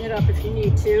 right? Shorten it up if you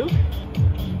need to.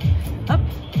 Up,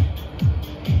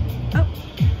 up.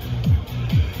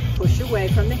 Push away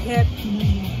from the hip.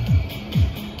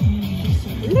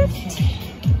 Lift.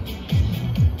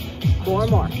 4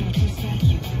 more.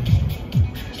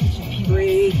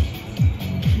 3.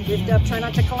 Lift up, try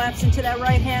not to collapse into that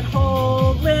right hand.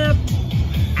 Hold, lift.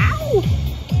 Ow!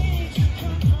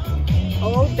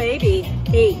 Oh baby.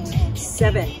 8,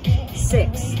 7,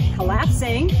 6.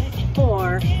 Collapsing.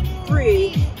 4,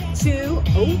 3, 2.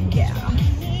 Oh yeah.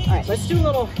 All right, let's do a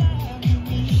little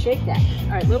shake that.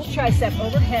 All right, little tricep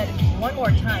overhead 1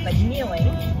 more time, but kneeling.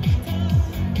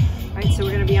 All right, so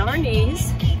we're gonna be on our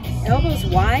knees. Elbows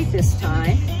wide this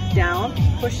time. Down,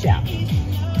 push out.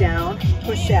 Down,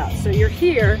 push out. So you're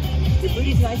here, your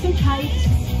booty's nice and tight.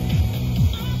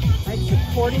 All right,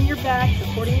 supporting your back,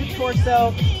 supporting your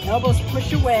torso. Elbows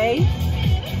push away.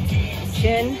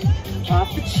 Chin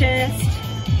off the chest.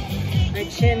 All right,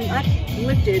 chin not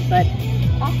lifted, but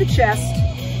off the chest.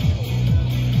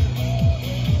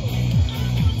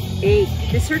 8.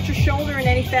 If this hurts your shoulder in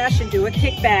any fashion, do a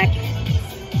kickback.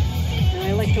 And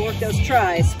I like to work those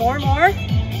tries. 4 more.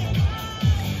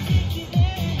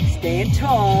 Staying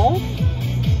tall.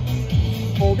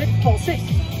 Hold it, pulse it.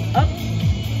 Up,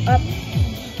 up.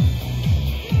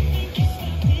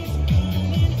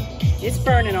 It's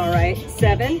burning all right.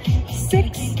 7,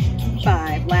 6,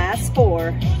 5. Last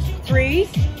 4, 3,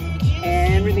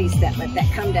 and release that. Let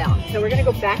that come down. So we're gonna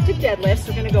go back to deadlifts.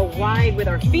 We're gonna go wide with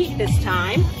our feet this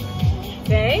time.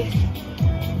 Okay?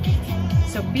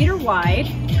 So feet are wide,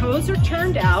 toes are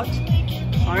turned out,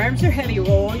 arms are heavy.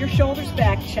 Roll your shoulders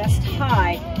back, chest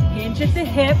high. Hinge at the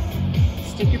hip,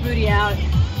 stick your booty out,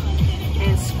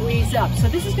 and squeeze up. So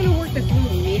this is gonna work the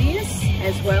glute medius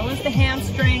as well as the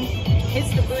hamstring.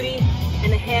 Hits the booty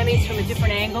and the hammies from a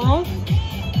different angle.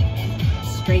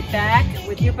 Straight back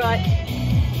with your butt,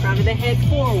 front of the head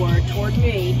forward toward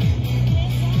me.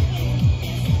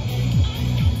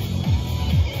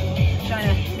 Trying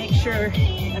to make sure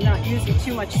I'm not using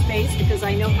too much space because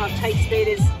I know how tight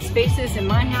space is in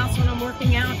my house when I'm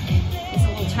working out. These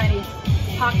little tiny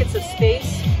pockets of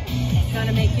space. Trying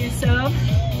to make use of.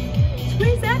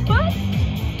 Squeeze that butt.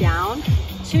 Down,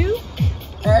 2,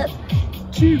 up,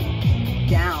 2,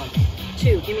 down,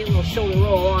 2. Give me a little shoulder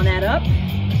roll on that up.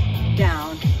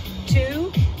 Down,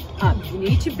 2, up. You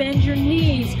need to bend your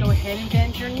knees. Go ahead and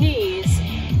bend your knees.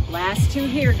 Last 2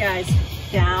 here, guys.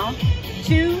 Down,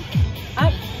 2,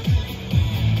 up,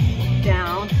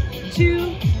 down,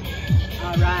 2.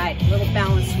 All right, a little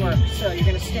balance work. So you're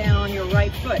gonna stay on your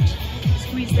right foot.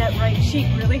 Squeeze that right cheek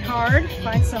really hard.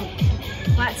 Find some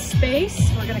flat space.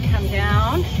 We're gonna come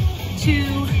down,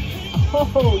 2.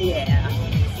 Oh yeah,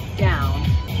 down,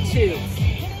 2.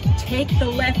 Take the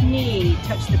left knee,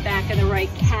 touch the back of the right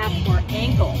calf or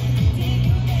ankle.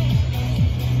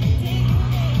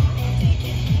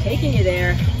 Taking you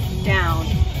there, down,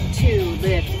 2,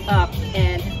 lift, up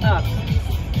and up.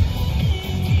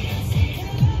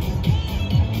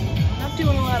 Not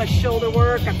doing a lot of shoulder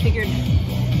work. I figured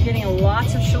getting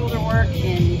lots of shoulder work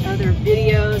in other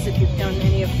videos if you've done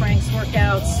any of Frank's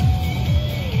workouts.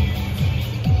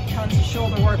 Tons of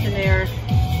shoulder work in there.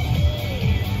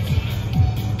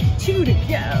 2 to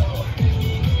go.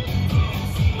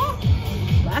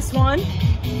 Last one.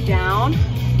 Down.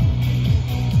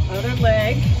 Other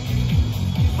leg.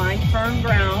 Find firm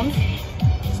ground.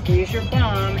 Squeeze your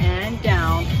bum and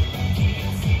down.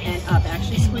 And up.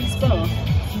 Actually squeeze both.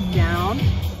 Down.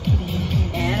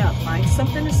 And up. Find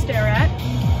something to stare at.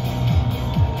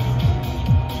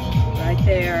 Right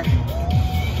there.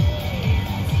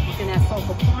 Looking at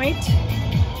focal point.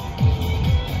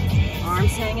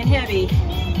 Arms hanging heavy.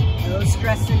 No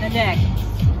stress in the neck.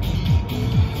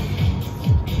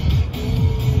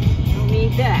 Don't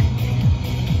need that.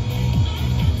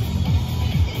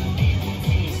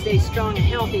 Stay strong and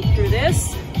healthy through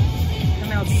this.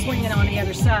 Come out swinging on the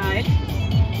other side.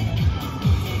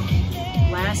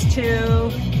 Last 2.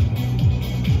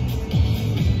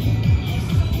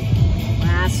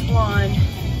 Last 1.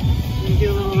 And do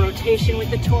a little rotation with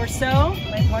the torso.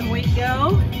 Let one weight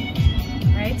go.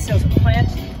 Right, so plant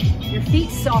your feet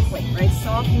softly, right?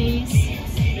 Soft knees.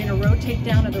 You're gonna rotate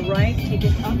down to the right, take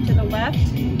it up to the left.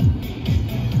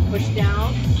 Push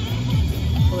down,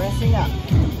 pressing up.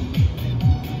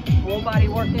 Whole body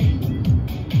working.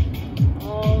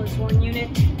 All is one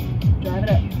unit. Drive it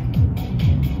up.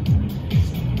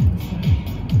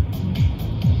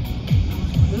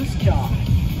 Loose jaw.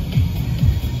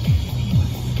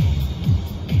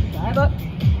 Drive up.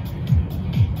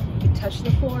 You can touch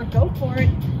the floor, go for it.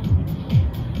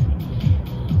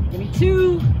 Give me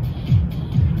 2.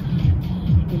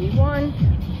 Give me 1.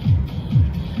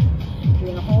 You're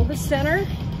gonna hold the center.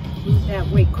 Move that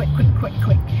weight quick, quick, quick,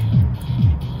 quick.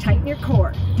 Tighten your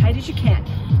core, tight as you can.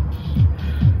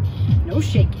 No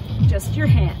shaking, just your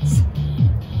hands.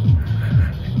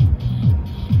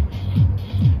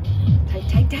 Tight,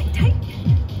 tight, tight, tight.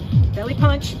 Belly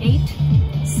punch, 8,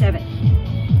 7,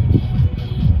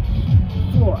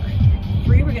 4,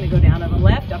 3. We're gonna go down to the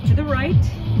left, up to the right.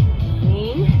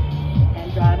 Lean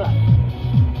and drive up.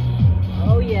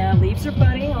 Oh yeah, leaves are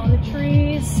budding on the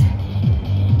trees.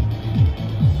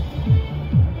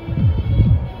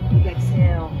 Big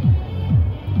exhale.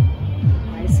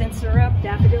 Hyacinths are up,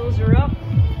 daffodils are up.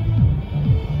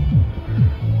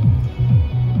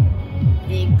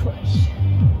 Big push.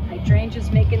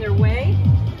 Hydrangeas making their way,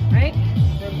 right?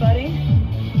 They're budding.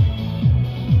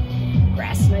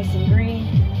 Grass nice and green.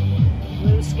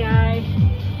 Blue sky.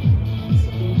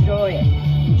 Enjoy it.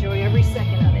 Enjoy every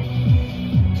second of it.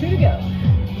 2 to go.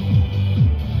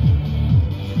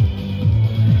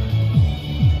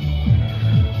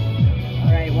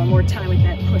 All right, one more time with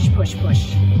that push. Push, push,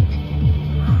 push.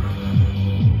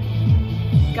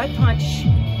 Gut punch.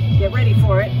 Get ready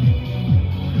for it.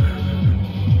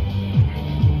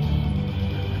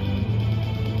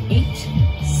 8,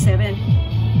 7,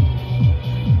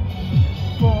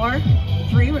 4,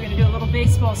 3. We're going to do a little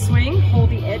baseball swing. Hold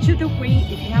the edge of the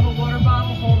weight. If you have a water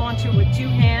bottle, hold on to it with 2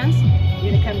 hands.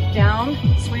 You're going to come down,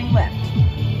 swing left.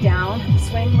 Down,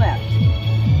 swing left.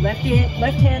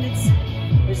 Left-handed.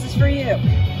 This is for you.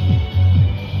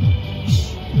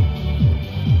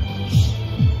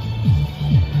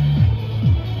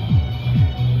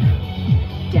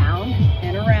 Down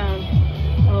and around.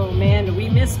 Oh man, do we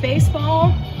miss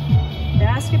baseball?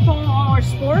 Basketball, all our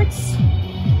sports?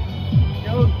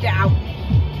 No doubt.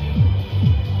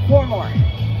 4 more.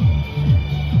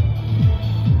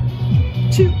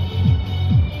 2.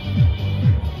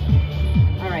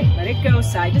 All right, let it go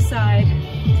side to side.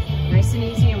 Nice and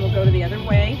easy, and we'll go to the other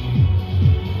way.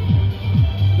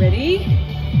 Ready?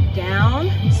 Down,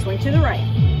 swing to the right.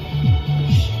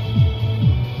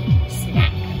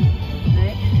 Smack. All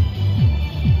right.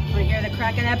 Want to hear the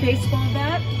crack of that baseball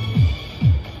bat?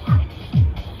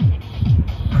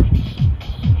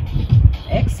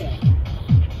 Exhale.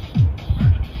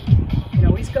 You can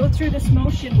always go through this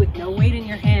motion with no weight in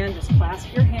your hand. Just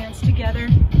clasp your hands together.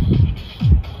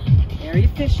 Very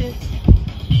efficient.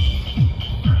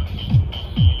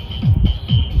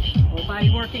 Whole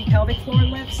body working, pelvic floor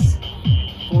lifts.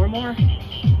 4 more.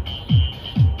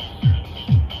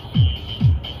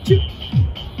 2.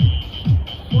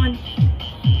 1.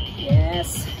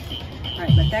 Yes. All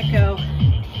right, let that go.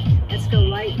 Let's go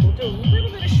light. We'll do a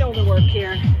little bit of shoulder work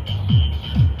here.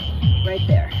 Right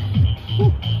there.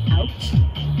 Woo. Out.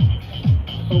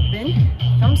 Open.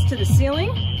 Thumbs to the ceiling.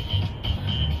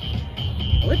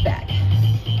 Pull it back.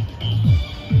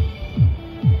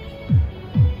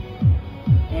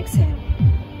 Exhale.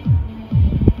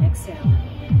 Exhale.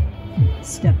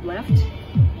 Step left.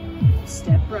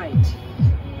 Step right.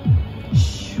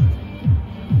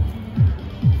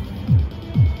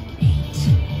 8.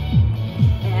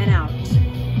 And out.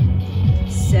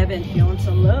 7. Feeling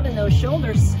some love in those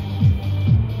shoulders.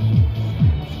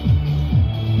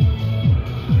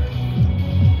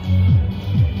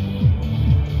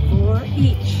 4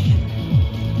 each.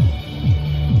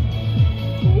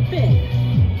 Open.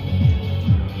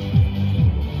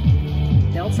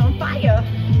 Belts on fire.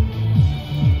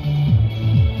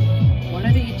 1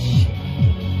 of each.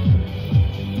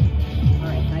 All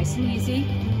right, nice and easy.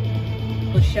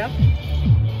 Push up.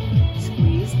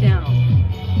 Squeeze down.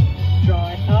 Draw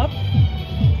it up.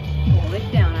 Pull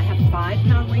it down. I have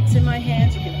 5-pound weights in my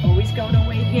hands. You can always go to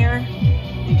weight here.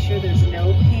 Make sure there's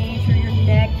no pain through your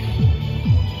neck.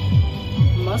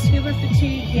 Muscular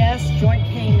fatigue, yes. Joint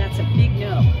pain, that's a big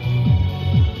no.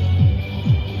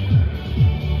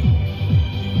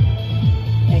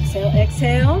 Exhale,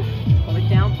 exhale. Pull it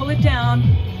down, pull it down.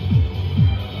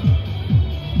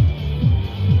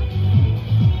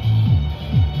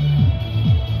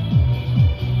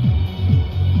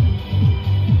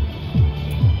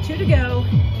 Two to go.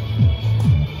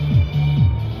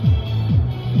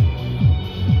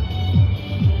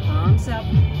 Palms up,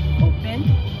 open,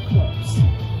 close.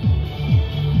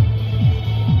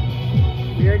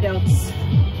 Rear delts,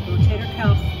 rotator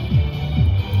cuff.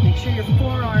 Make sure your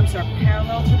forearms are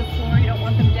parallel to the floor. You don't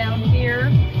want them down here.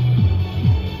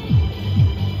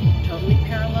 Totally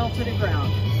parallel to the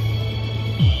ground.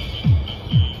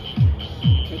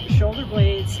 Take your shoulder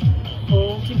blades,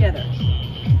 pull together.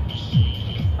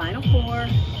 Final 4,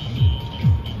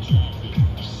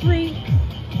 3,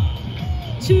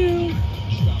 2.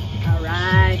 All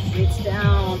right, weights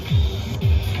down.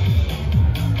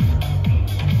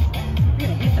 We're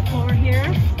gonna hit the floor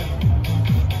here.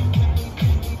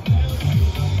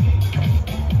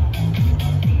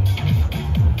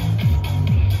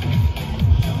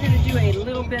 We're gonna do a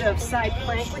little bit of side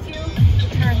plank with you.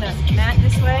 Turn the mat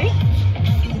this way.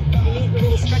 If you need a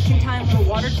little stretching time, a little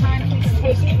water time, please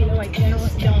take it. You know I generally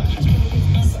don't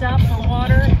stop for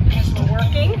water as we're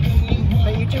working,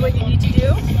 but you do what you need to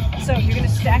do. So you're going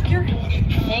to stack your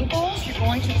ankles. You're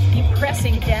going to be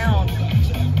pressing down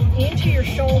into your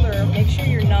shoulder. Make sure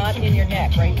you're not in your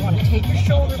neck, right? You want to take your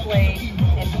shoulder blade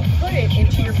and put it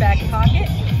into your back pocket.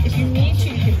 If you need to,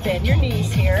 you can bend your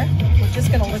knees here. We're just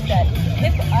going to lift that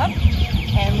hip up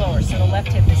and lower. So the left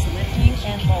hip is lifting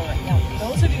and lowering. Now, for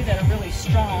those of you that are really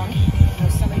strong, you know,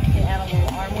 somebody can add a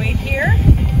little arm weight here.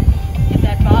 If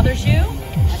that bothers you,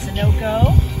 that's a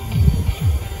no-go.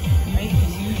 Right? You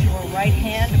can use your right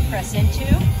hand to press into.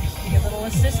 Give a little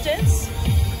assistance.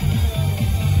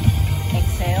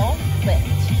 Exhale, lift.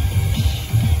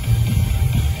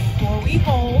 Before we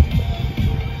hold,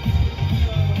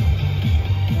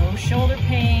 shoulder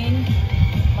pain.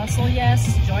 Muscle,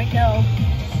 yes. Joint, no.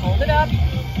 Hold it up.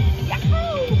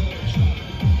 Yahoo!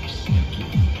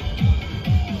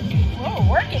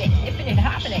 Whoa, working it, hipping and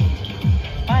hopping.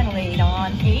 Final 8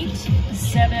 on 8,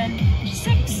 7,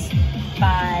 6,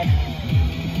 5.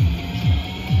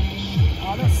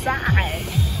 On the side.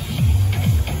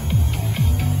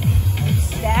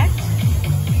 Stacked.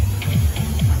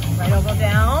 Right elbow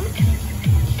down.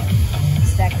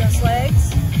 Stack those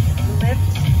legs.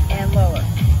 Lift and lower.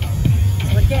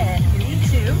 So again, you need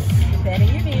to bend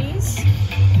your knees.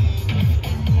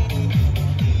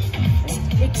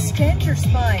 Just extend your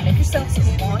spine. Make yourself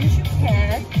as long as you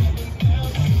can.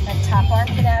 That top arm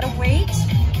can add a weight.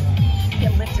 You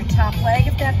can lift your top leg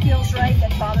if that feels right.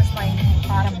 That bothers my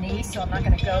bottom knee, so I'm not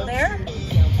going to go there.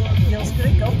 Feels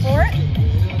good, go for it.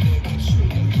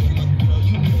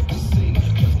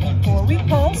 4-week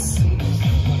pulse.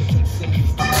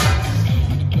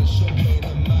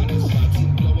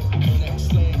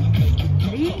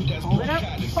 Ready? Hold it up.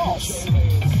 Pulse.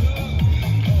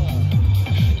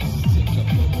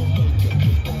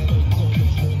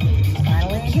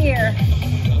 Finally here.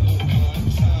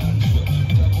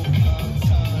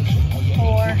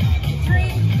 4, 3,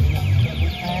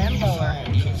 and lower.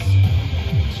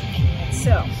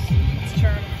 So, let's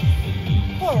turn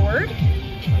forward.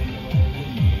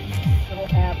 Little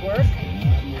ab work.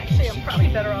 Actually, I'm probably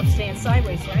better off staying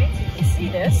sideways, right? So you can see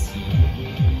this.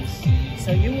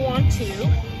 So you want to,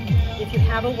 if you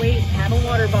have a weight, have a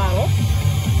water bottle.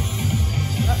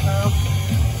 Uh-oh.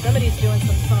 Somebody's doing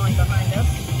some sawing behind us.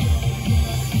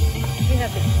 We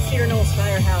have the Cedar Knolls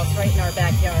Firehouse right in our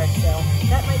backyard, so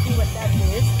that might be what that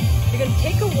is. You're going to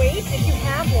take a weight, if you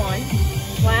have one,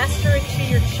 plaster it to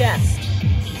your chest.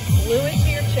 Glue it to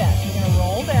your chest. You're going to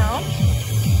roll down,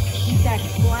 keep that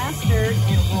plastered,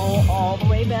 and roll all the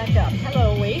way back up.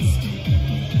 Hello, waist.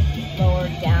 Lower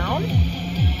down,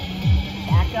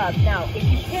 back up. Now, if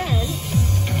you can,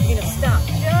 you're going to stop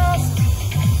just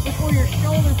before your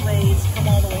shoulder blades come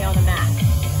all the way on the mat.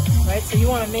 Right, so you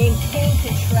want to maintain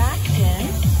contraction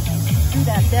through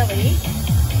that belly.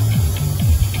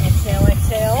 Exhale,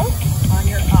 exhale, on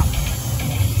your up.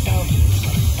 So,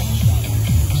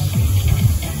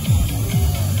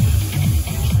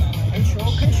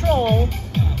 control, control.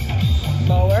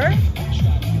 Lower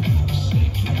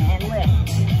and lift.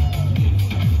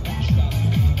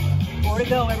 4 to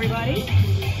go, everybody.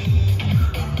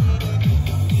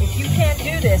 If you can't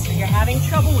do this and you're having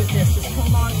trouble with this, just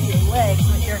hold on to your legs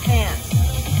with your hands.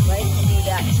 Right? You can do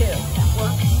that too. That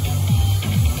works.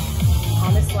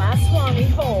 On this last one, we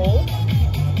hold.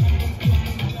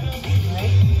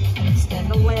 Right? Extend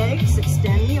the legs,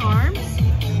 extend the arms.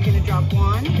 You're going to drop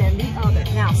one, then the other.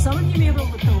 Now, some of you may be able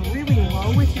to go really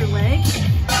low with your legs.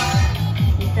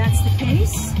 If that's the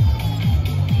case,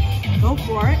 go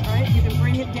for it. Right? You can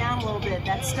bring it down a little bit.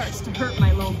 That starts to hurt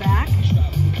my low back.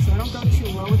 So I don't go too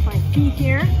low with my feet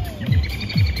here.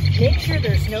 Make sure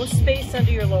there's no space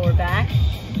under your lower back.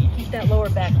 Keep that lower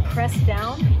back pressed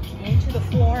down into the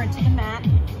floor, into the mat.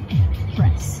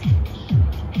 Press.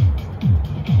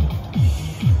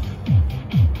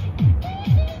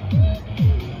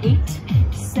 Eight,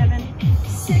 7,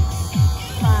 6,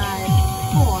 5,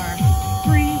 4,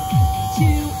 3, 2,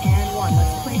 and 1.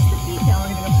 Let's place the feet down.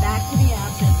 We're going to go back to the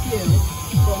abs at 2.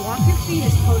 But walk your feet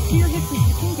as close to your hips as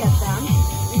you can get them.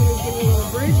 You're going to give me a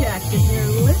little bridge action here.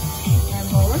 Lift and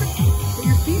lower. So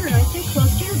your feet are nice and close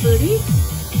to your booty.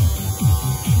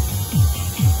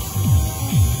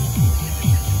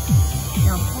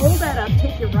 Now hold that up.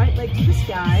 Take your right leg to the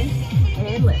sky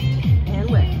and lift and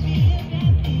lift.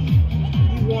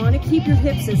 You want to keep your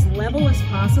hips as level as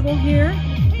possible here.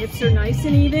 Hips are nice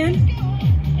and even.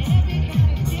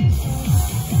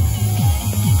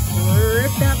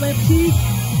 Rip that left cheek.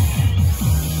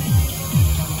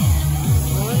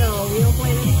 Oh no, we don't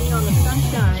blame anything on the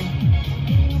sunshine.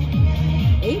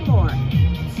 8 more.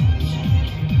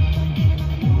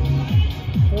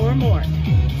 4 more.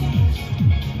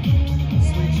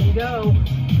 Switch and go.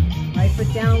 Right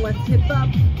foot down, left hip up.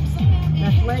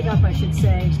 Left leg up, I should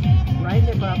say. Right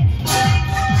hip up.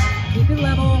 Keep it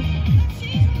level.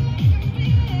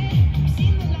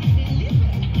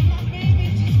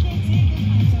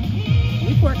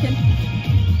 Keep working.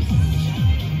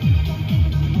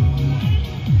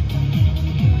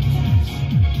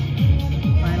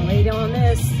 Final 8 on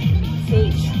this.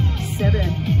 8,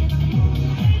 7,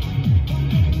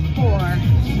 4,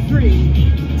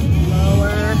 3.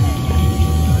 Lower.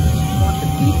 Walk the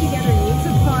feet together, knees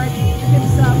apart,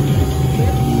 hips up, lift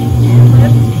and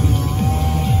lift.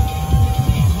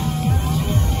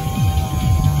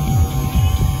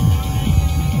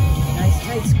 Nice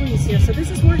tight squeeze here. So this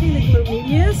is where working the glute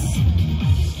medius.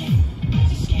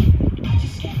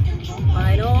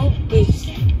 Final 8,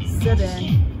 7,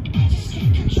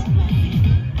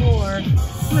 4,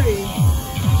 3.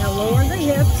 Now lower the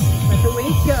hips, let the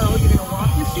weight go. You're gonna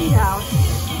walk your feet out.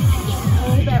 Just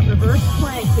hold that reverse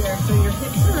plank there. So your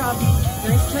hips are up,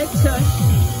 nice tight tush.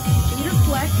 Feet are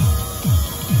flexed.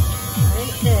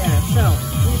 Right there. So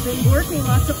we've been working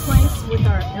lots of planks with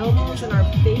our elbows and our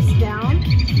face down.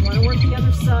 You wanna work the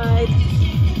other side,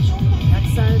 that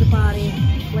side of the body.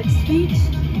 Flex feet,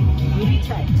 really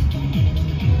tight.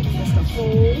 Just a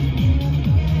hold.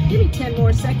 Give me 10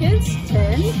 more seconds.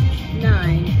 10,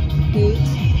 9, 8,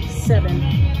 7,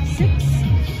 6,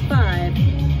 5,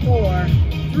 4,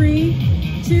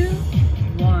 3, 2,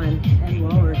 1, and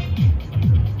lower.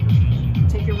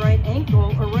 Take your right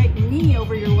ankle or right knee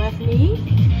over your left knee.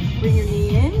 Bring your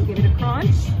knee in, give it a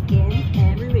crunch, in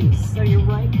and release. So your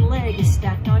right leg is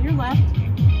stacked on your left.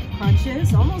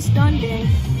 Crunches, almost done, gang.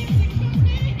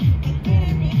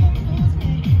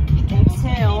 And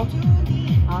exhale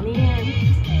on the in.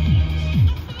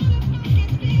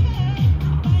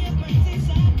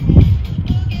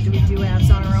 Do we do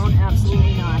abs on our own?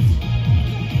 Absolutely not.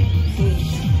 8,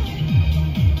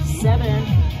 7,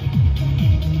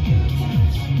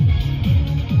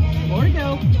 4 to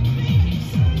go.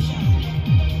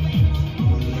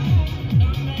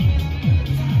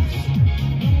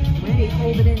 Ready,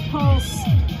 hold it in pulse.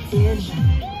 In.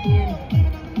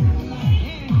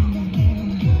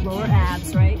 Lower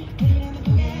abs, right?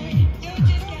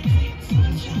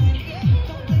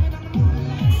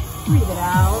 Breathe it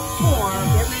out. 4.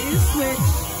 Get ready to switch.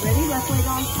 Ready? Left leg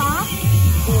on top.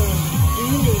 In.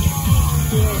 Release.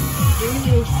 In.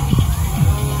 Release.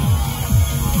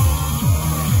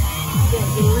 Good.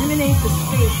 Eliminate the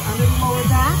space under the lower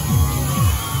back.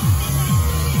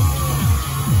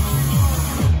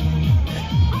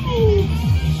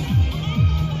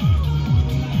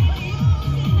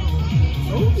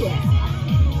 Oh yeah.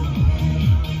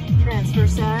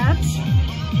 Transverse abs.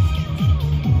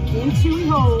 Into and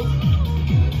hold.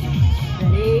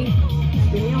 Ready?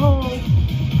 Give me a hold.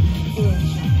 In.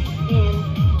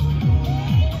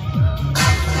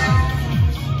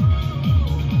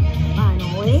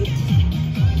 Final 8.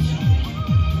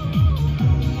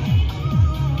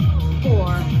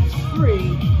 4,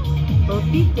 3. Both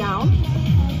feet down.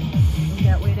 Move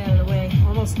that weight out of the way.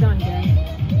 Almost done, gang.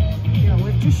 You're gonna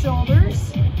lift your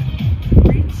shoulders.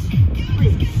 Reach.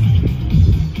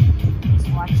 Just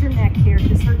watch your neck here.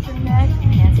 Just hurt your neck.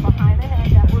 Hands behind the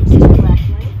head. That works too,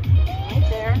 actually. Right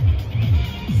there.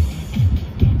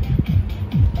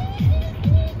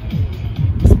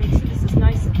 Just make sure this is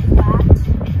nice and flat.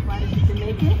 Flat as you can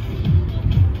make it.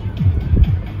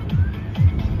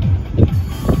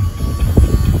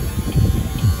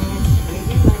 And straighten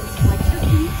your legs. Flex your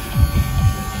feet.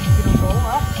 You're gonna roll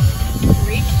up.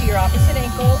 Reach to your opposite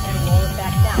ankle and roll it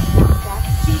back down. Now,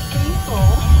 that's too painful.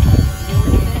 You're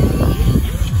going to need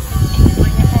to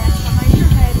bring your hands behind your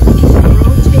head and keep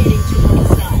rotating to one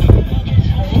side.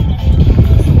 Okay?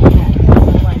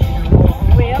 Roll all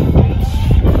the way up. Reach.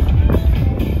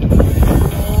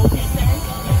 Roll, descend.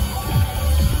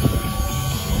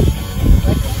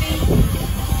 Flex feet.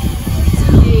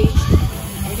 Engage.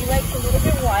 Maybe legs a little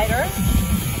bit wider.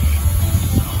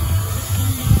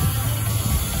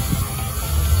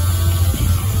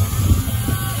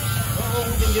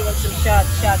 Doing some shots.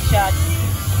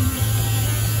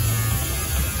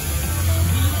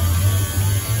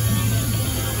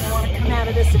 You want to come out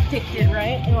of this addicted,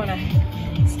 right? You want to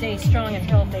stay strong and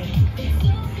healthy.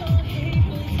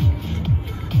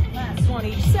 Last one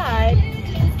each side.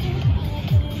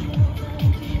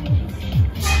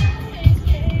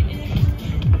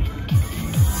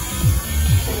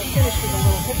 We'll finish with a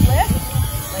little hip lift.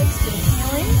 Legs to the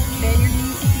ceiling. Bend your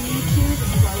knees if you need to.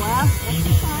 This is our last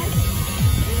exercise.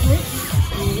 Release.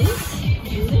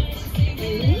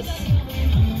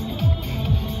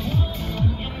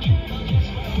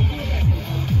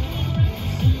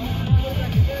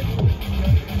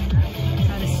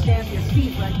 Try to stamp your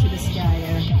feet right to the sky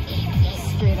there.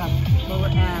 Straight up.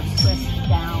 Lower abs, press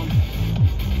down.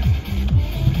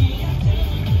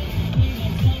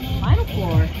 Final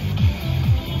floor.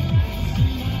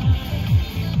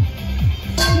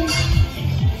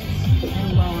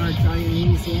 And lower, draw your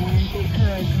knees in.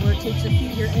 Good. Rotate your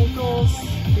feet, your ankles,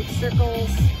 big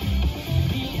circles.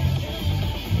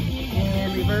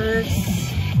 And reverse.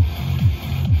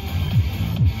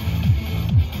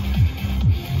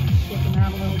 Shake them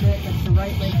out a little bit. Lift the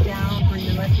right leg down. Bring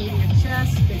your left knee to your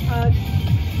chest. Big hug.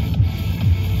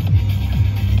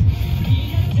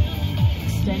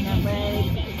 Extend that leg.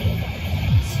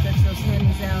 Stretch those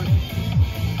hands out.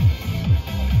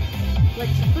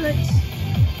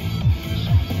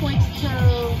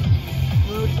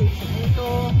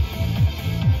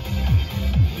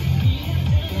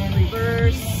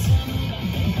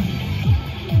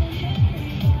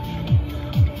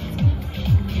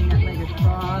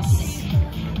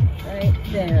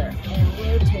 there and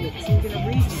rotate. So you're going to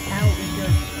reach out with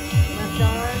your left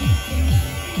arm,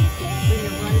 bring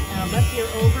your left ear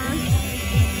over.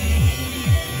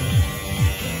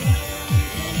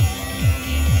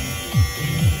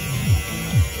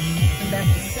 Come back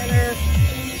to center.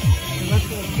 The left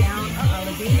leg down.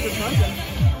 The beans are buzzing.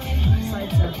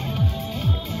 Sides up.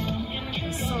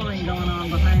 Sawing going on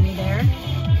behind me there.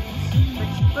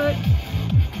 Touch your foot.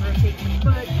 Rotate your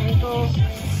foot, ankle.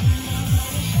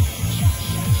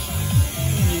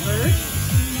 Reverse.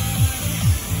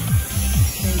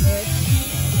 Stay good.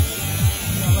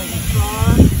 Now let it draw.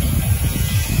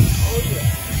 Oh yeah.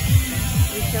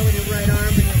 Reach out with your right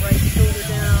arm, bring your right shoulder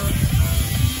down.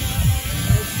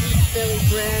 Nice deep belly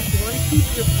breath. You want to keep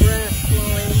your breath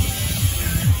flowing.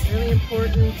 Really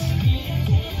important.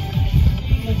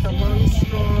 Keep the lungs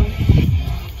strong.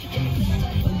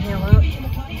 Inhale up.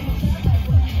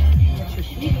 Get your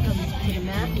feet come to the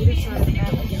mat, either side of the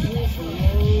mat with your knees.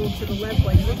 Roll to the left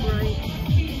while you look right.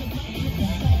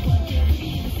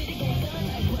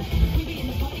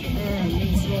 And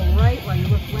knees roll right while you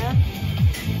look left.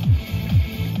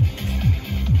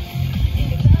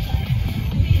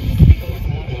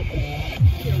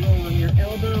 You roll on your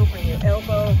elbow, bring your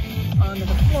elbow onto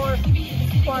the floor.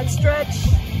 Quad stretch.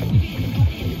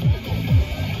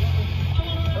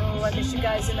 Oh, I miss you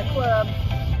guys in the club.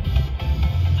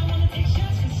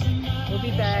 We'll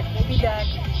be back. We'll be back.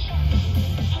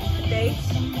 Base,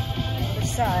 other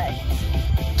side.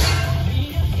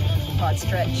 Quad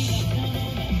stretch.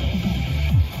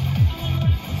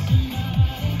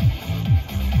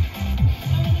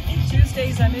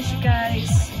 Tuesdays, I miss you guys.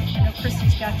 I know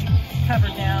Christy's got you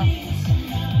covered now.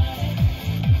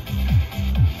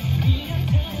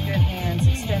 Good hands.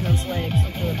 Extend those legs.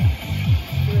 Look good.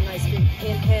 Do a nice big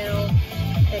inhale.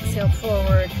 Exhale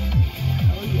forward.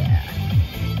 Oh yeah.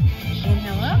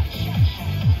 Inhale up.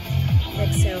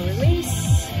 Exhale,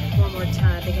 release. One more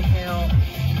time. Big inhale.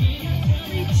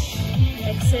 Reach.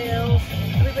 Exhale.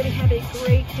 Everybody have a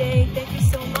great day. Thank you so much.